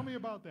Yeah.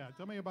 about that.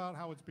 Tell me about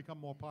how it's become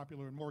more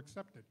popular and more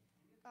accepted.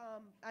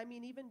 I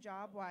mean, even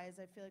job-wise,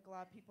 I feel like a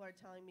lot of people are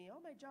telling me,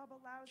 oh, my job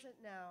allows it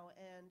now.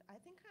 And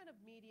I think kind of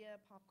media,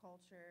 pop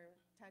culture,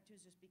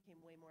 tattoos just became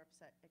way more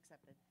accepted.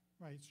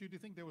 Right. So do you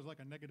think there was like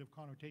a negative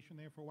connotation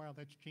there for a while?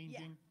 That's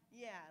changing?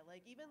 Yeah,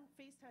 like even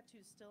face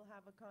tattoos still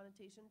have a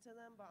connotation to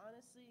them, but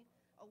honestly,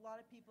 a a lot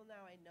of people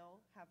now I know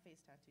have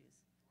face tattoos.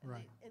 And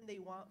Right. They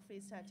want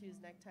face tattoos,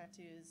 neck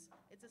tattoos.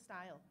 It's a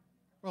style.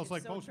 Well, it's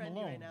like so Post trendy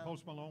Malone. right now.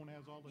 Post Malone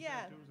has all the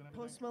Yeah, tattoos and everything.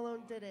 Post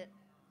Malone did it.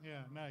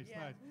 Yeah, nice, Yeah.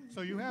 nice.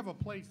 So you have a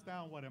place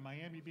down, what, in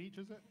Miami Beach,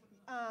 is it?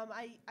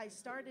 I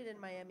started in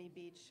Miami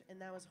Beach, and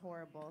that was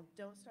horrible.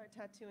 Don't start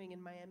tattooing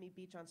in Miami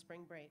Beach on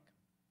spring break.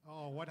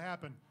 Oh, what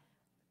happened?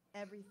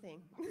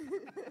 Everything.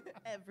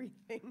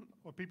 Everything.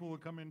 Well, people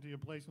would come into your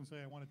place and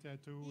say, I want a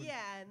tattoo. and-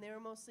 Yeah, and they were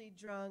mostly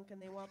drunk, and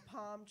they want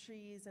palm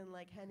trees and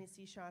like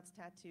Hennessy shots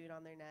tattooed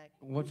on their neck.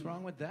 What's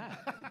wrong with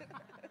that?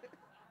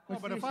 Well,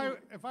 What's but the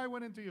if I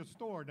went into your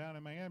store down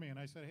in Miami and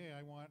I said, hey,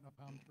 I want a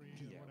palm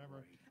tree or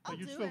whatever, I'll but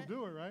you'd do still it.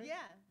 do it, right? Yeah.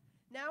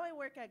 Now I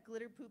work at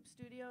Glitter Poop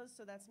Studios,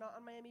 so that's not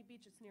on Miami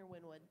Beach. It's near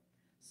Wynwood.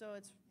 So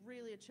it's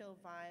really a chill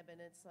vibe,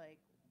 and it's like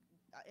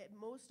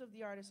most of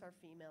the artists are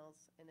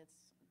females, and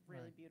it's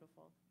really Right.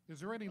 beautiful. Is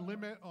there any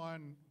limit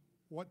on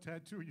what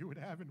tattoo you would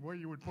have and where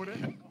you would put it?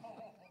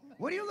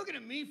 What are you looking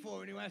at me for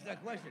when you ask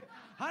that question?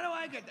 How do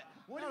I get that?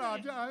 What No,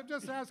 is no, it? I'm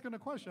just asking a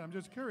question. I'm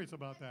just curious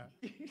about that.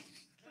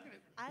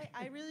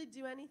 I really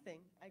do anything.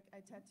 I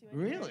tattoo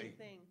Really?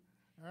 anything.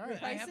 All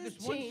right. I have Prices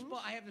this one change.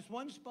 spot. I have this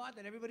one spot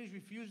that everybody's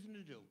refusing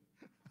to do.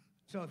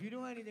 So if you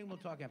do anything, we'll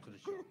talk after the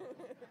show.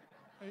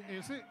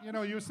 Hey, you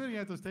know, you're sitting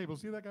at this table.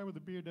 See that guy with the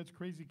beard? That's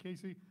Crazy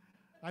Casey.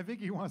 I think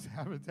he wants to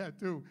have a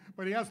tattoo,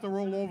 but he has to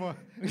roll over.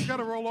 He's got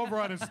to roll over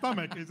on his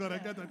stomach. He said, I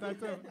get the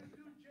tattoo.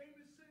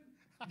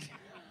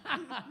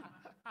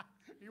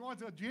 He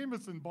wants a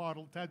Jameson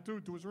bottle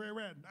tattooed to his rear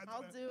end. That's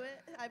I'll it. do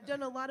it. I've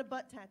done a lot of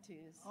butt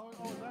tattoos. Oh, is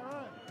that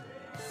right?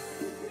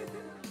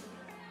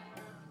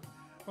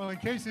 Well, in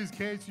Casey's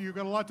case, you've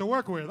got a lot to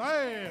work with.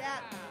 Hey! Yeah.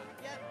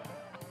 Yep.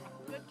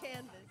 Good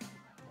canvas.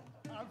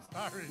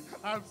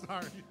 I'm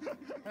sorry.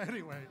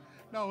 Anyway,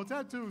 no,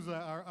 tattoos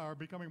are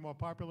becoming more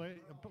popular.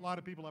 A lot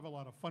of people have a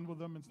lot of fun with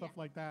them and stuff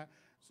like that.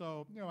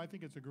 So, you know, I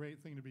think it's a great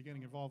thing to be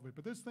getting involved with.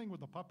 But this thing with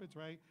the puppets,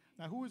 right?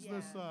 Now, who is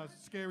this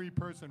scary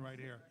person right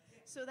here?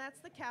 So that's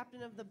the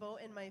captain of the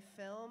boat in my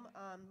film.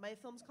 My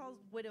film's called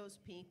Widow's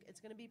Peak. It's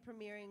going to be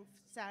premiering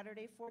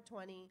Saturday,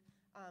 4/20,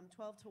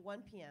 12 to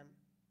 1 p.m.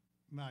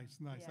 Nice.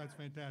 Yeah. That's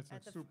fantastic.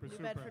 At the Super. New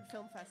Bedford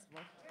Film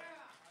Festival.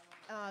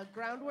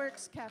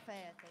 Groundworks Cafe,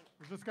 I think.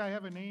 Does this guy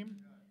have a name?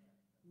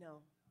 No.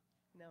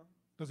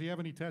 Does he have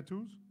any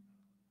tattoos?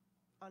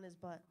 On his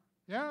butt.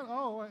 Yeah?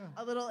 Oh,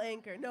 A little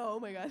anchor. No, oh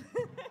my God.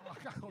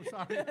 oh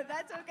sorry.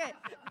 That's okay.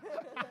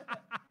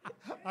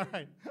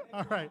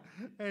 All right.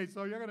 Hey,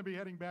 so you're going to be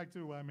heading back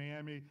to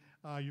Miami.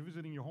 You're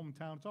visiting your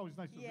hometown. It's always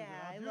nice to visit.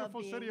 I love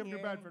Beautiful being city of New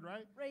here. Bedford,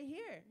 right? Right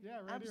here. Yeah,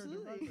 right here in New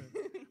Absolutely.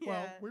 Bedford. Yeah.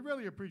 Well, we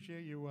really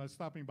appreciate you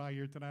stopping by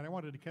here tonight. I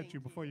wanted to catch you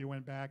before you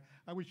went back.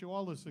 I wish you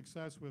all the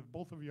success with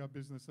both of your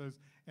businesses,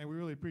 and we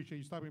really appreciate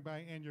you stopping by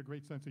and your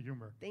great sense of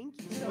humor.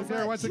 Thank you so Let's much.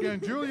 hear it once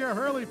again, Julia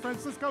Hurley,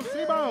 Francisco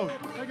Simoes.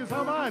 Thank you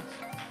so much.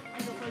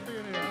 Thank you for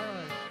being here. All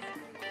right.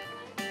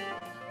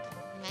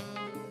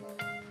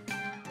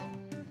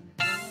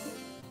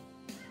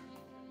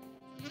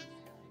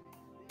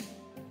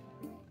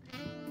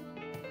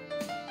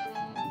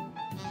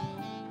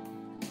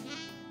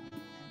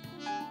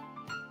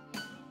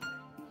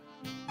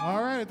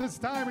 All right, at this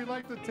time, we'd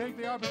like to take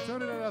the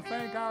opportunity to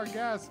thank our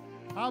guests.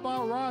 How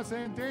about Ross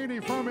and Danny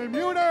from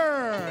Immuner?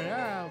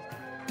 Yeah,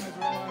 those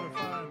were a lot of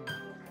fun.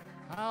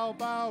 How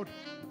about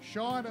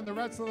Sean and the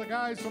rest of the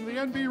guys from the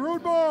NB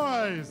Rude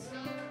Boys?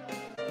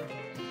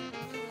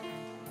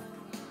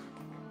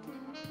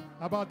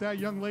 How about that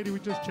young lady we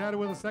just chatted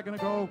with a second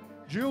ago,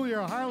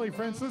 Julia Harley,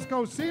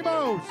 Francisco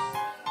Simoes?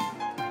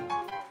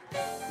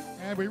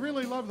 And we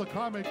really love the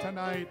comic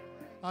tonight.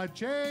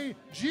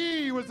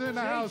 J.G. was in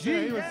the house.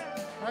 Yeah,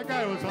 that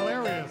guy was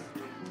hilarious.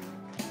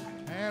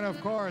 And of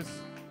course,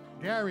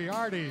 Gary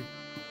Artie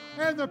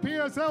and the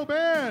PSL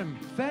Band.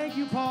 Thank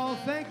you, Paul.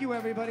 Thank you,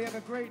 everybody. Have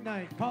a great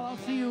night. Paul, I'll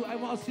see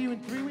you in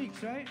 3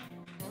 weeks, right?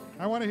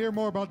 I want to hear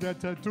more about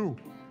that tattoo.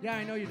 Yeah,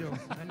 I know you do.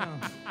 I know.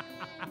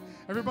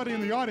 Everybody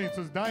in the audience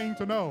is dying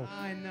to know.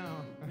 I know.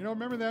 You know,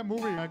 remember that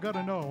movie? I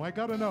gotta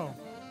know.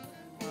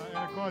 And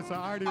of course,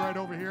 Artie right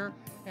over here.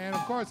 And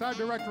of course, our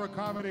director of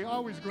comedy,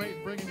 always great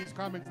in bringing these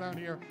comics down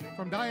here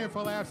from Diane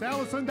for Laughs,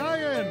 Allison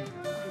Diane.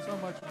 Thank you so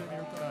much for being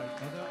here tonight.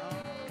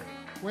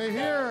 We're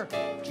here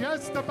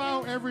just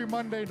about every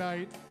Monday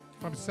night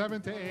from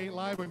 7 to 8,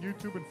 live on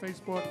YouTube and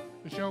Facebook.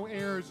 The show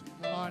airs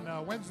on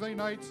Wednesday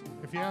nights.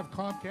 If you have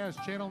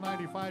Comcast Channel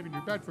 95 in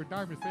New Bedford,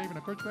 Dartmouth, Haven,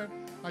 and Acushnet,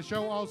 our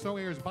show also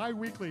airs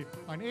bi-weekly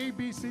on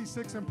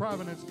ABC6 in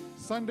Providence,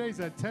 Sundays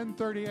at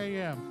 10:30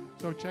 a.m.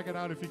 So check it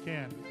out if you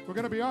can. We're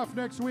going to be off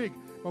next week,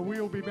 but we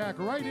will be back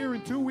right here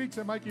in 2 weeks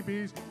at Mikey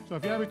B's. So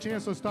if you have a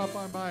chance to stop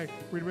on by,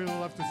 we'd really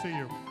love to see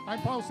you. I'm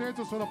Paul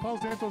Santos for the Paul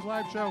Santos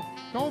Live Show.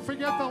 Don't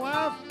forget to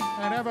laugh,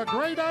 and have a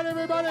great night,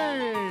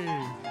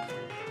 everybody!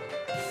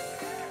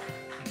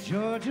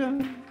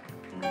 Georgia,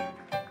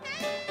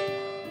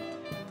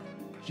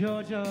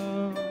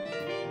 Georgia,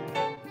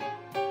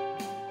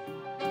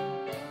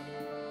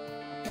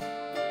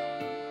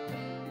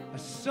 a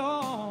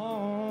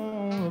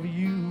song of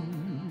you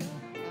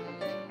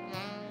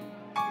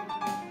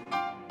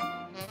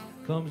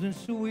comes in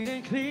sweet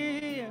and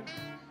clear.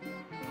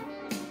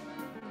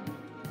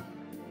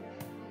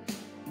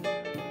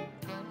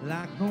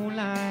 Like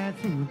moonlight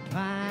through the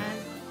pine.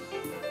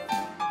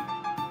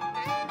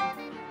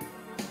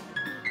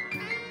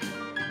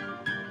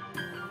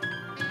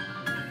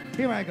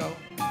 Here I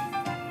go.